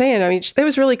what you're saying, I mean, that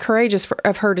was really courageous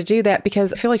of her to do that,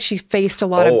 because I feel like she faced a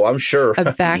lot I'm sure.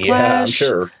 of backlash. Yeah, I'm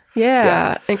sure.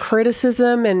 Yeah, and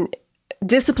criticism and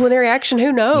disciplinary action.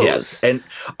 Who knows? Yes. And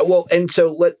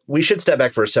so we should step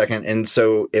back for a second. And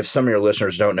so if some of your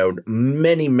listeners don't know,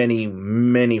 many, many,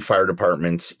 many fire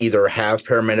departments either have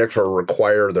paramedics or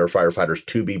require their firefighters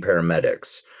to be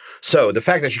paramedics. So the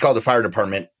fact that she called the fire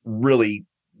department really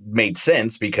made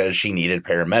sense because she needed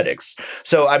paramedics.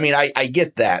 So, I mean, I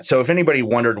get that. So if anybody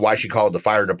wondered why she called the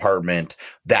fire department,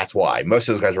 that's why. Most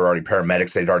of those guys were already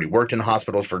paramedics. They'd already worked in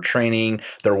hospitals for training.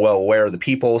 They're well aware of the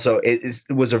people. So it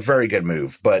was a very good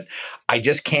move. But I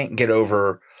just can't get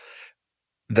over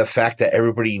the fact that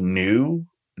everybody knew.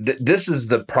 This is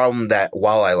the problem, that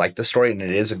while I like the story and it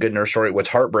is a good nurse story, what's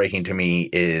heartbreaking to me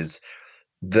is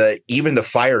even the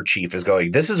fire chief is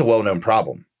going, this is a well-known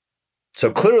problem.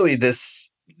 So clearly this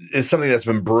is something that's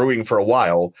been brewing for a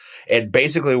while. And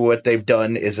basically what they've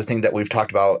done is the thing that we've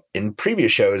talked about in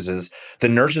previous shows is the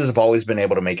nurses have always been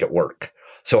able to make it work.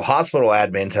 So hospital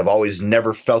admins have always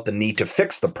never felt the need to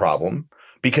fix the problem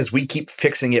because we keep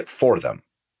fixing it for them.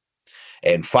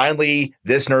 And finally,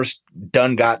 this nurse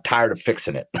done got tired of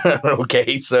fixing it.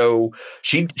 Okay. So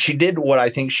she did what I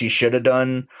think she should have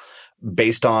done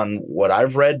based on what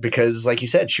I've read, because like you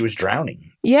said, she was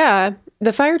drowning. Yeah.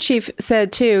 The fire chief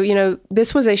said too,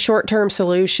 this was a short-term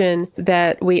solution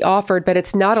that we offered, but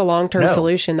it's not a long-term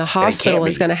solution. The hospital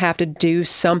is going to have to do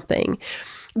something.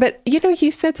 But,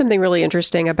 you said something really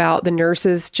interesting about the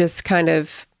nurses just kind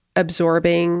of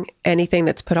absorbing anything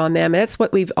that's put on them. That's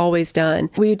what we've always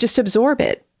done. We just absorb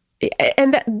it.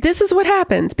 And this is what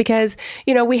happens because,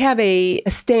 we have a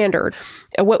standard.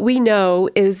 What we know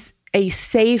is a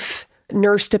safe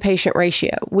nurse to patient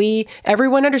ratio.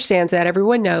 Everyone understands that.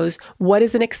 Everyone knows what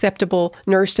is an acceptable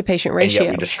nurse to patient ratio. And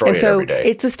yet we destroy it every day.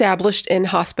 It's established in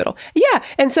hospital. Yeah.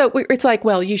 And so it's like,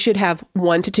 well, you should have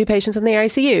 1 to 2 patients in the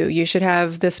ICU. You should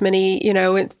have this many,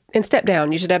 in step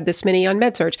down. You should have this many on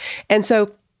med surg. And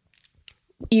so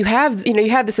you have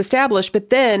this established,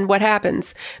 but then what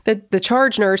happens? The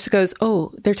charge nurse goes,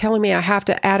 oh, they're telling me I have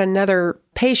to add another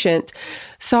patient.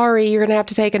 Sorry, you're going to have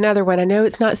to take another one. I know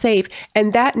it's not safe.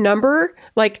 And that number,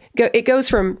 it goes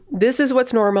from this is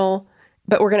what's normal,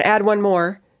 but we're going to add one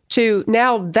more, to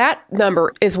now that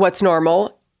number is what's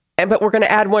normal, but we're going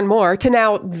to add one more, to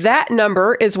now that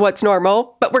number is what's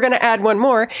normal, but we're going to add one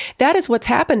more. That is what's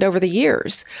happened over the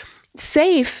years.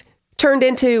 Safe turned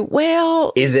into,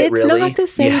 well, is it it's really? Not the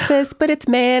safest, but it's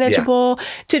manageable.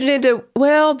 Turned into,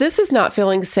 well, this is not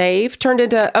feeling safe. Turned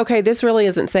into, okay, this really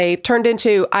isn't safe. Turned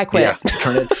into, I quit.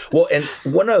 Yeah, well, and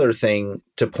one other thing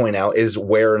to point out is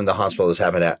where in the hospital this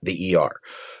happened at, the ER.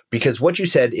 Because what you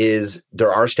said is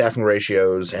there are staffing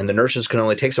ratios and the nurses can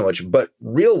only take so much, but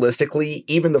realistically,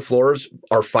 even the floors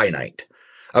are finite.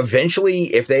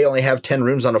 Eventually, if they only have 10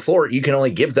 rooms on the floor, you can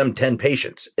only give them 10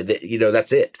 patients.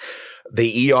 That's it.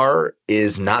 The ER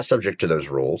is not subject to those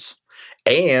rules.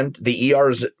 And the ER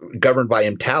is governed by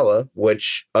EMTALA,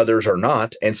 which others are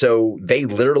not. And so they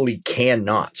literally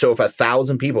cannot. So if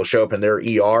 1,000 people show up in their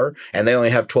ER and they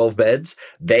only have 12 beds,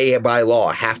 they by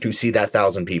law have to see that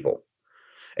 1,000 people.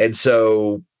 And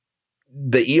so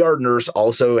the ER nurse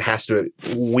also has to,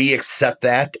 we accept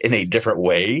that in a different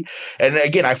way. And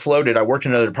again, I worked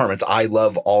in other departments. I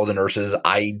love all the nurses.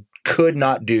 I could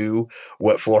not do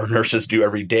what floor nurses do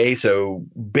every day. So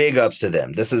big ups to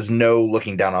them. This is no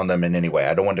looking down on them in any way.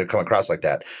 I don't want to come across like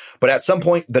that. But at some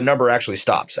point, the number actually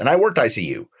stops. And I worked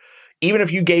ICU. Even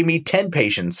if you gave me 10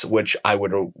 patients, which I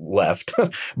would have left,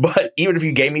 but even if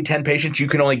you gave me 10 patients, you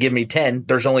can only give me 10.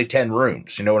 There's only 10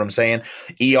 rooms. You know what I'm saying?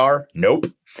 ER, nope.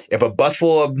 If a bus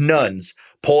full of nuns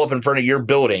pull up in front of your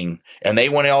building and they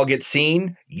want to all get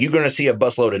seen, you're going to see a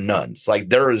busload of nuns.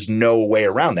 There is no way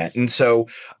around that. And so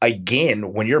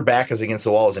again, when your back is against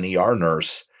the wall as an ER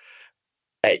nurse,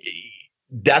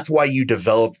 that's why you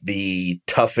develop the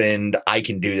toughened, I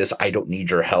can do this, I don't need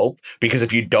your help. Because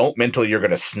if you don't, mentally, you're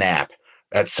going to snap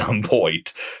at some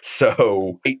point.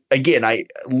 So again,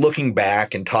 looking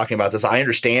back and talking about this, I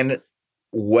understand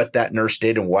what that nurse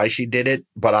did and why she did it.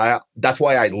 But that's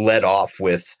why I led off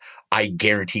with, I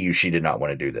guarantee you she did not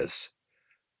want to do this.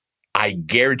 I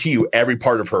guarantee you every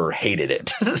part of her hated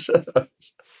it.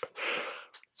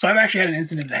 So I've actually had an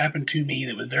incident that happened to me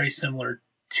that was very similar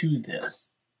to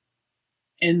this.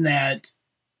 In that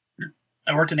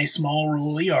I worked in a small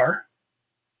rural ER,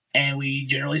 and we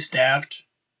generally staffed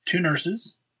 2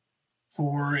 nurses I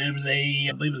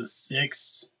believe it was a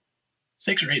 6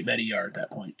 or 8 bed ER at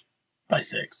that point. By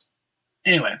 6.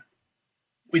 Anyway,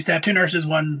 we staffed 2 nurses,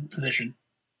 1 physician.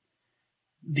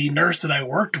 The nurse that I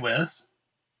worked with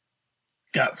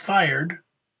got fired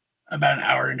about an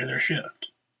hour into their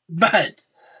shift. But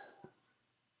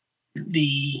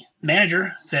the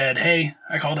manager said, hey,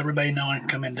 I called everybody, no one can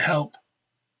come in to help.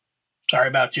 Sorry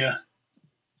about you.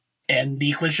 And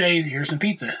the cliche, here's some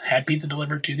pizza. Had pizza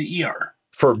delivered to the ER.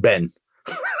 For Ben.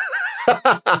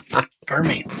 For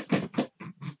me.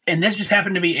 And this just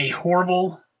happened to be a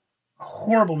horrible,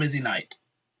 horrible busy night.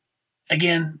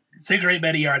 Again, 6 or 8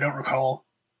 bed ER, I don't recall.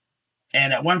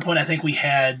 And at one point, I think we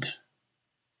had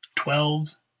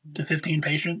 12 to 15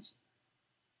 patients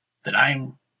that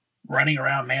I'm running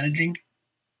around managing,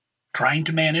 trying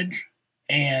to manage.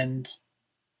 And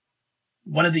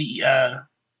one of the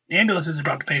ambulances had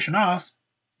dropped a patient off,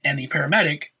 and the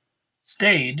paramedic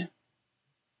stayed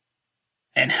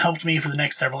and helped me for the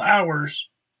next several hours,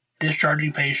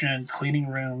 discharging patients, cleaning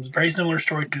rooms. Very similar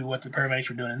story to what the paramedics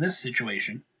were doing in this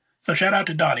situation. So shout out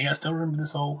to Donnie. I still remember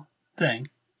this whole thing.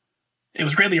 It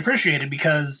was greatly appreciated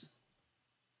because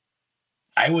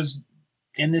I was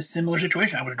in this similar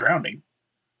situation. I was drowning.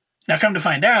 Now, come to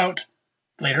find out,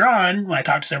 later on, when I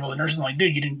talked to several of the nurses, I'm like,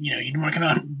 dude, you didn't want to come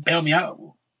out and bail me out.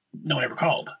 No one ever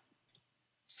called.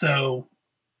 So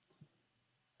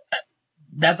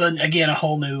that's again a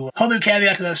whole new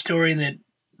caveat to that story that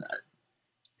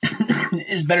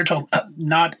is better told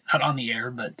not on the air,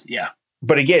 but yeah.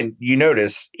 But again, you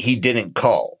notice he didn't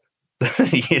call.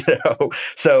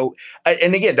 So,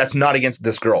 and again, that's not against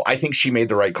this girl. I think she made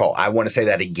the right call. I want to say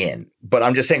that again, but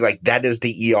I'm just saying, like, that is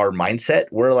the ER mindset.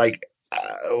 We're like,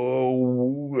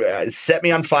 set me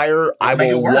on fire. I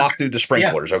will walk through the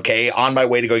sprinklers. Yeah. Okay. On my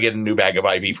way to go get a new bag of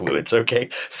IV fluids. Okay.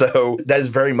 So that is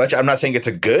very much, I'm not saying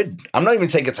I'm not even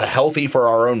saying it's a healthy for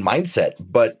our own mindset,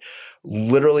 but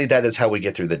literally that is how we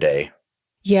get through the day.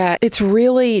 Yeah, it's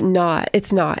really not.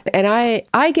 It's not. And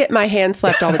I get my hand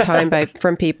slapped all the time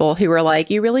from people who are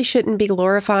like, you really shouldn't be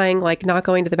glorifying like not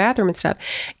going to the bathroom and stuff.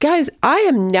 Guys, I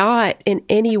am not in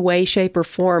any way, shape, or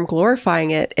form glorifying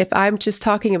it if I'm just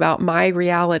talking about my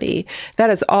reality.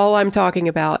 That is all I'm talking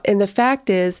about. And the fact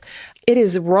is, it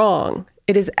is wrong.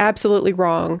 It is absolutely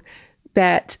wrong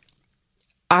that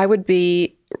I would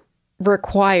be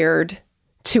required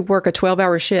to work a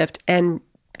 12-hour shift and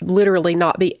literally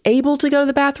not be able to go to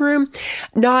the bathroom,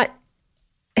 not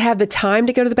have the time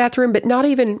to go to the bathroom, but not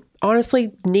even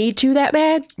honestly need to that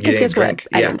bad. Because guess what?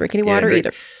 I didn't drink any water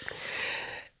either.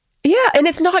 Yeah. And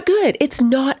it's not good. It's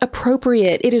not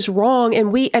appropriate. It is wrong.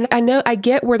 And I know I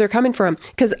get where they're coming from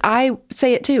because I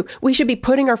say it too. We should be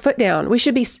putting our foot down. We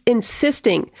should be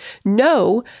insisting,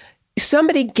 no,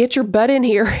 somebody get your butt in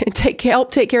here and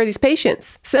help take care of these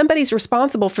patients. Somebody's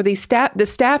responsible for the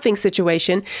staffing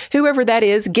situation. Whoever that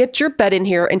is, get your butt in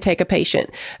here and take a patient.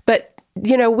 But,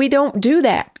 we don't do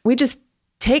that. We just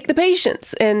take the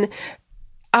patients. And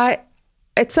at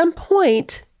some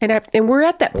point, and we're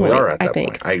at that point, I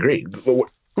think. I agree.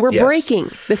 We're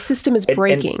breaking. The system is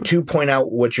breaking. And to point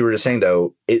out what you were just saying,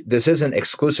 though, this isn't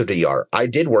exclusive to ER. I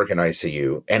did work in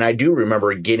ICU, and I do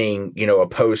remember getting, a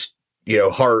post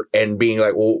heart and being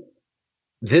like, well,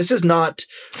 this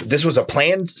was a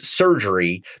planned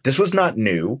surgery. This was not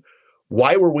new.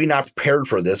 Why were we not prepared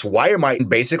for this?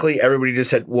 Basically everybody just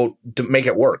said, well, to make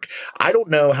it work. I don't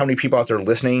know how many people out there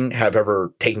listening have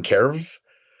ever taken care of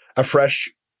a fresh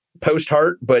post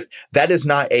heart, but that is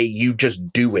not a, you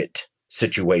just do it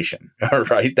situation. All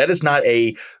right. That is not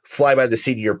a fly by the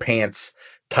seat of your pants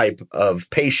type of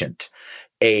patient.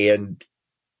 And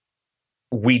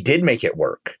we did make it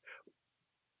work.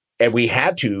 And we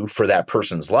had to for that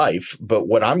person's life. But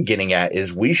what I'm getting at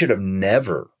is we should have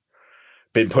never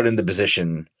been put in the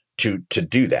position to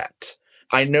do that.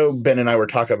 I know Ben and I were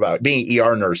talking about being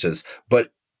ER nurses,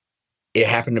 but it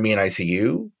happened to me in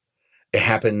ICU. It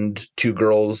happened to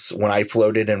girls when I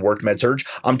floated and worked med-surg.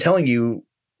 I'm telling you,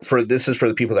 this is for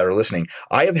the people that are listening,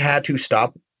 I have had to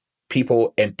stop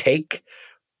people and take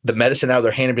the medicine out of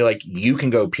their hand and be like, you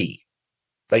can go pee.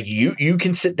 Like you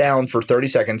can sit down for 30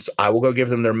 seconds. I will go give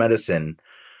them their medicine.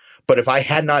 But if I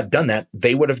had not done that,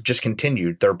 they would have just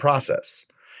continued their process.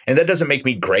 And that doesn't make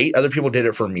me great. Other people did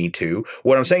it for me too.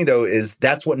 What I'm saying though, is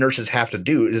that's what nurses have to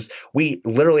do is we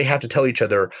literally have to tell each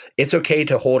other, it's okay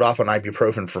to hold off on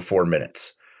ibuprofen for 4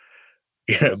 minutes,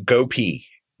 go pee,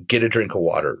 get a drink of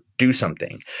water, do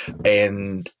something.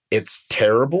 And it's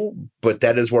terrible, but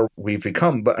that is where we've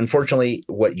become. But unfortunately,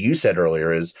 what you said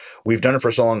earlier is we've done it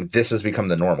for so long, this has become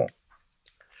the normal.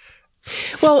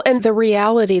 Well, and the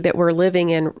reality that we're living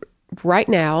in right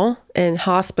now in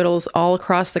hospitals all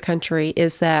across the country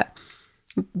is that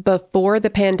before the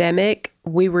pandemic,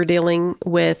 we were dealing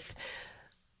with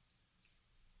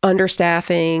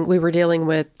understaffing. We were dealing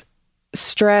with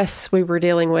stress. We were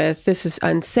dealing with this is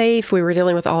unsafe. We were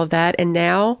dealing with all of that. And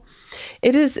now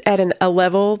it is at a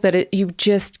level that you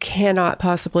just cannot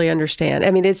possibly understand.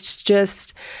 I mean, it's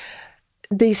just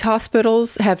these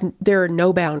hospitals there are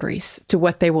no boundaries to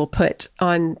what they will put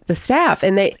on the staff.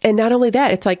 And not only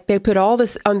that, it's like they put all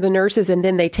this on the nurses and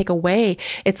then they take away.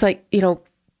 It's like, well,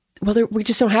 we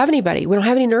just don't have anybody. We don't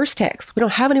have any nurse techs. We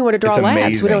don't have anyone to draw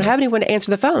labs. We don't have anyone to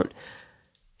answer the phone.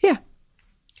 Yeah.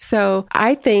 So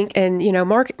I think, and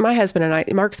Mark, my husband and I,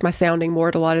 Mark's my sounding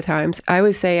board a lot of times. I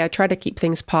always say I try to keep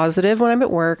things positive when I'm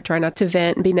at work, try not to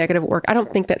vent and be negative at work. I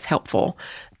don't think that's helpful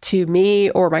to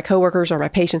me or my coworkers or my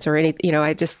patients or any,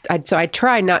 so I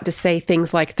try not to say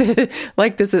things like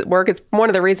this at work. It's one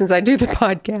of the reasons I do the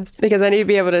podcast, because I need to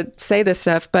be able to say this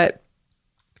stuff, but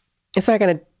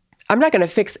I'm not going to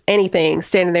fix anything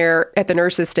standing there at the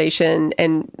nurse's station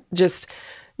and just,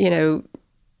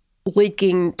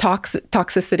 leaking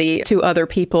toxicity to other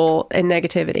people and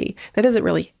negativity. That doesn't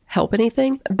really help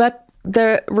anything. But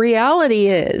the reality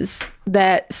is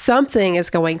that something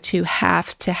is going to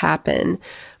have to happen,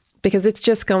 because it's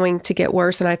just going to get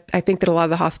worse. And I think that a lot of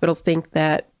the hospitals think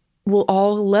that we'll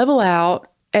all level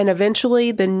out and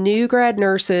eventually the new grad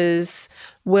nurses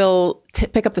will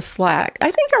pick up the slack. I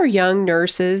think our young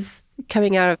nurses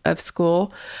coming out of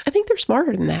school, I think they're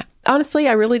smarter than that. Honestly,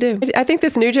 I really do. I think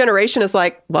this new generation is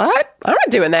like, what? I'm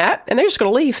not doing that. And they're just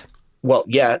going to leave. Well,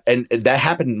 yeah. And that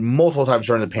happened multiple times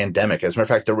during the pandemic. As a matter of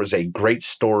fact, there was a great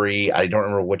story. I don't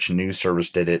remember which news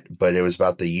service did it, but it was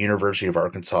about the University of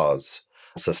Arkansas's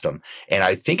system. And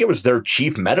I think it was their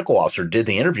chief medical officer did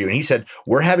the interview. And he said,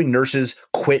 we're having nurses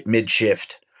quit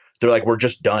mid-shift. They're like, we're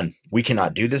just done. We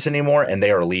cannot do this anymore. And they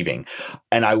are leaving.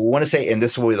 And I want to say, and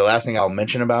this will be the last thing I'll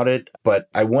mention about it, but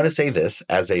I want to say this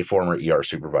as a former ER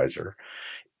supervisor.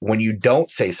 When you don't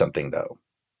say something, though,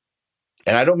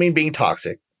 and I don't mean being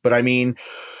toxic, but I mean,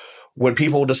 when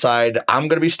people decide I'm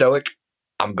going to be stoic,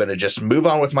 I'm going to just move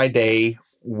on with my day.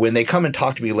 When they come and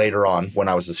talk to me later on, when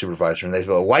I was the supervisor, and they say,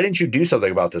 well, why didn't you do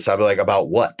something about this? I'd be like, about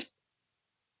what?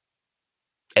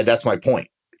 And that's my point.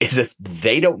 Is if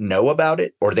they don't know about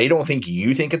it or they don't think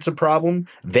you think it's a problem,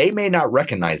 they may not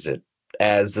recognize it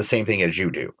as the same thing as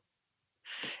you do.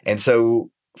 And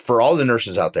so for all the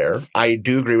nurses out there, I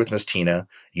do agree with Miss Tina.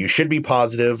 You should be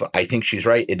positive. I think she's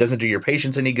right. It doesn't do your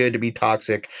patients any good to be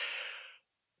toxic.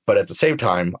 But at the same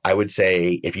time, I would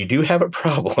say if you do have a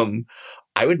problem,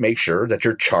 I would make sure that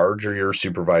your charge or your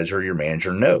supervisor or your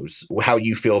manager knows how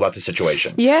you feel about the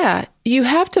situation. Yeah. You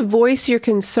have to voice your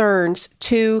concerns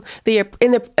to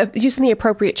using the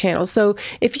appropriate channels. So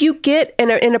if you get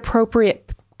an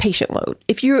inappropriate patient load,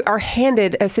 if you are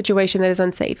handed a situation that is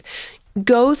unsafe,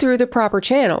 go through the proper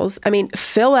channels. I mean,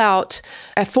 fill out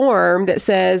a form that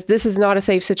says this is not a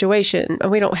safe situation.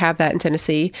 We don't have that in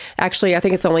Tennessee. Actually, I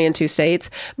think it's only in 2 states.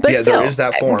 But still, there is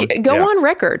that form. Go on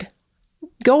record.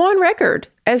 Go on record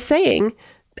as saying,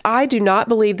 I do not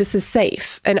believe this is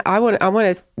safe. And I want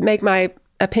to make my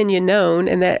opinion known,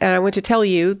 and I want to tell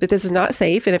you that this is not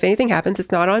safe. And if anything happens,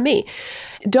 it's not on me.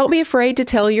 Don't be afraid to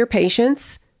tell your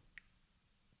patients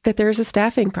that there's a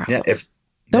staffing problem. Yeah,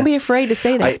 Don't be afraid to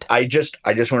say that. I just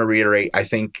want to reiterate, I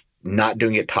think not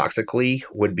doing it toxically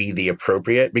would be the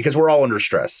appropriate, because we're all under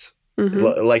stress.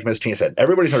 Mm-hmm. Like Ms. Tina said,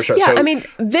 everybody's under stress. Yeah, so, I mean,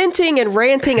 venting and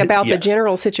ranting about the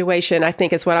general situation, I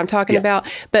think is what I'm talking about.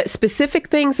 But specific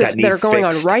things that are going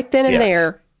on right then and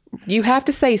there, you have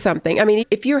to say something. I mean,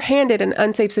 if you're handed an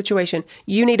unsafe situation,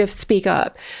 you need to speak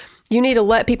up. You need to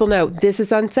let people know this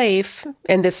is unsafe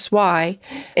and this is why,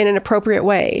 in an appropriate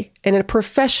way, in a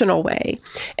professional way.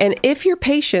 And if your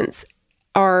patients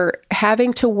are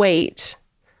having to wait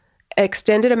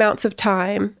extended amounts of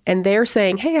time and they're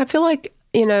saying, hey, I feel like,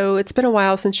 it's been a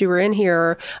while since you were in here,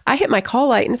 or I hit my call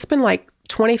light and it's been like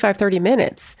 25, 30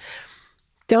 minutes.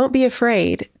 Don't be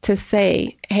afraid to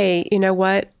say, hey, you know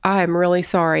what? I'm really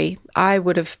sorry. I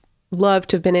would have loved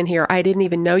to have been in here. I didn't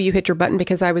even know you hit your button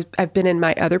because I've been in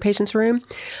my other patient's room.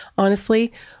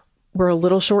 Honestly, we're a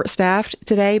little short-staffed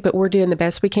today, but we're doing the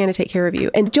best we can to take care of you.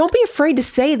 And don't be afraid to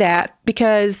say that,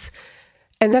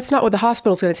 and that's not what the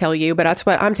hospital's going to tell you, but that's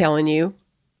what I'm telling you.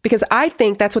 Because I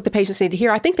think that's what the patients need to hear.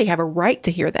 I think they have a right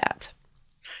to hear that.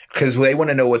 Because they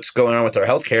want to know what's going on with their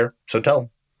healthcare. So tell them.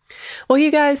 Well, you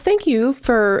guys, thank you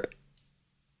for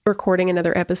recording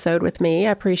another episode with me.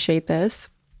 I appreciate this.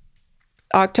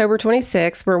 October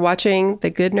 26th, we're watching The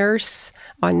Good Nurse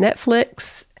on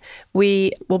Netflix.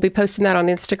 We will be posting that on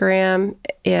Instagram.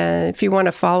 And if you want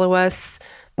to follow us,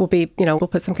 we'll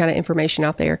put some kind of information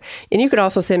out there. And you could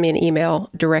also send me an email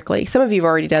directly. Some of you have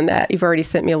already done that. You've already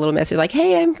sent me a little message like,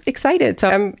 hey, I'm excited. So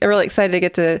I'm really excited to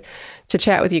get to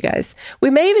chat with you guys. We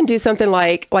may even do something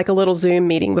like a little Zoom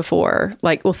meeting before.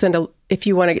 Like we'll if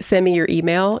you want to send me your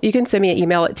email, you can send me an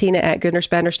email at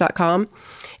tina@goodnursebadnurse.com.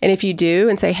 And if you do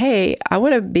and say, hey, I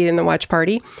want to be in the watch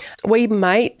party, we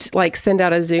might send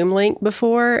out a Zoom link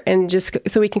before and just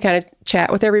so we can kind of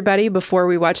chat with everybody before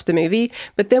we watch the movie.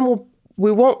 But then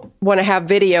we won't want to have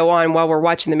video on while we're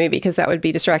watching the movie because that would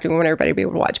be distracting. We want everybody to be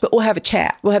able to watch. But we'll have a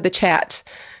chat. We'll have the chat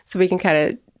so we can kind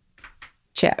of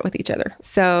chat with each other.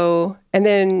 So, and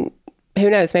then who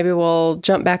knows, maybe we'll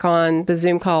jump back on the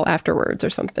Zoom call afterwards or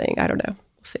something. I don't know.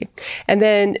 We'll see. And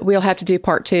then we'll have to do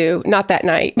part 2, not that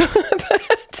night,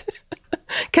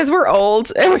 because we're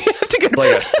old and we have to go.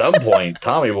 At some point,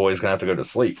 Tommy Boy's going to have to go to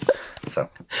sleep. So,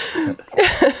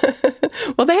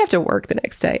 well, they have to work the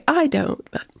next day. I don't.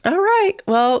 But. All right.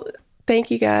 Well, thank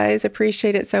you guys.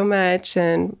 Appreciate it so much.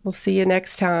 And we'll see you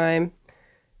next time.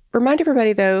 Remind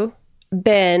everybody, though,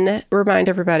 Ben, remind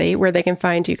everybody where they can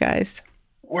find you guys.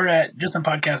 We're at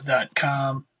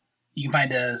justsonpodcast.com. You can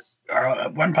find us, our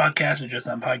one podcast is Just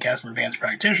Some Podcast for Advanced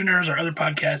Practitioners. Our other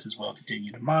podcast is Well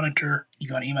Continue to Monitor. You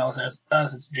can email us, it's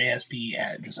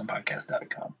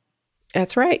jsp@justsomepodcast.com.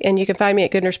 That's right. And you can find me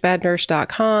at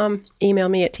goodnursebadnurse.com. Email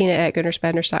me at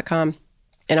tina@goodnursebadnurse.com.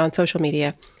 And on social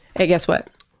media. Hey, guess what?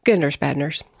 Good Nurse, Bad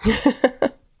Nurse.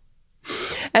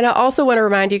 And I also want to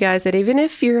remind you guys that even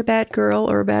if you're a bad girl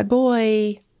or a bad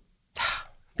boy,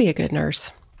 be a good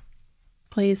nurse.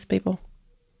 Please, people.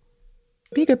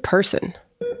 Be a good person.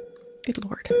 Good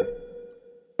Lord.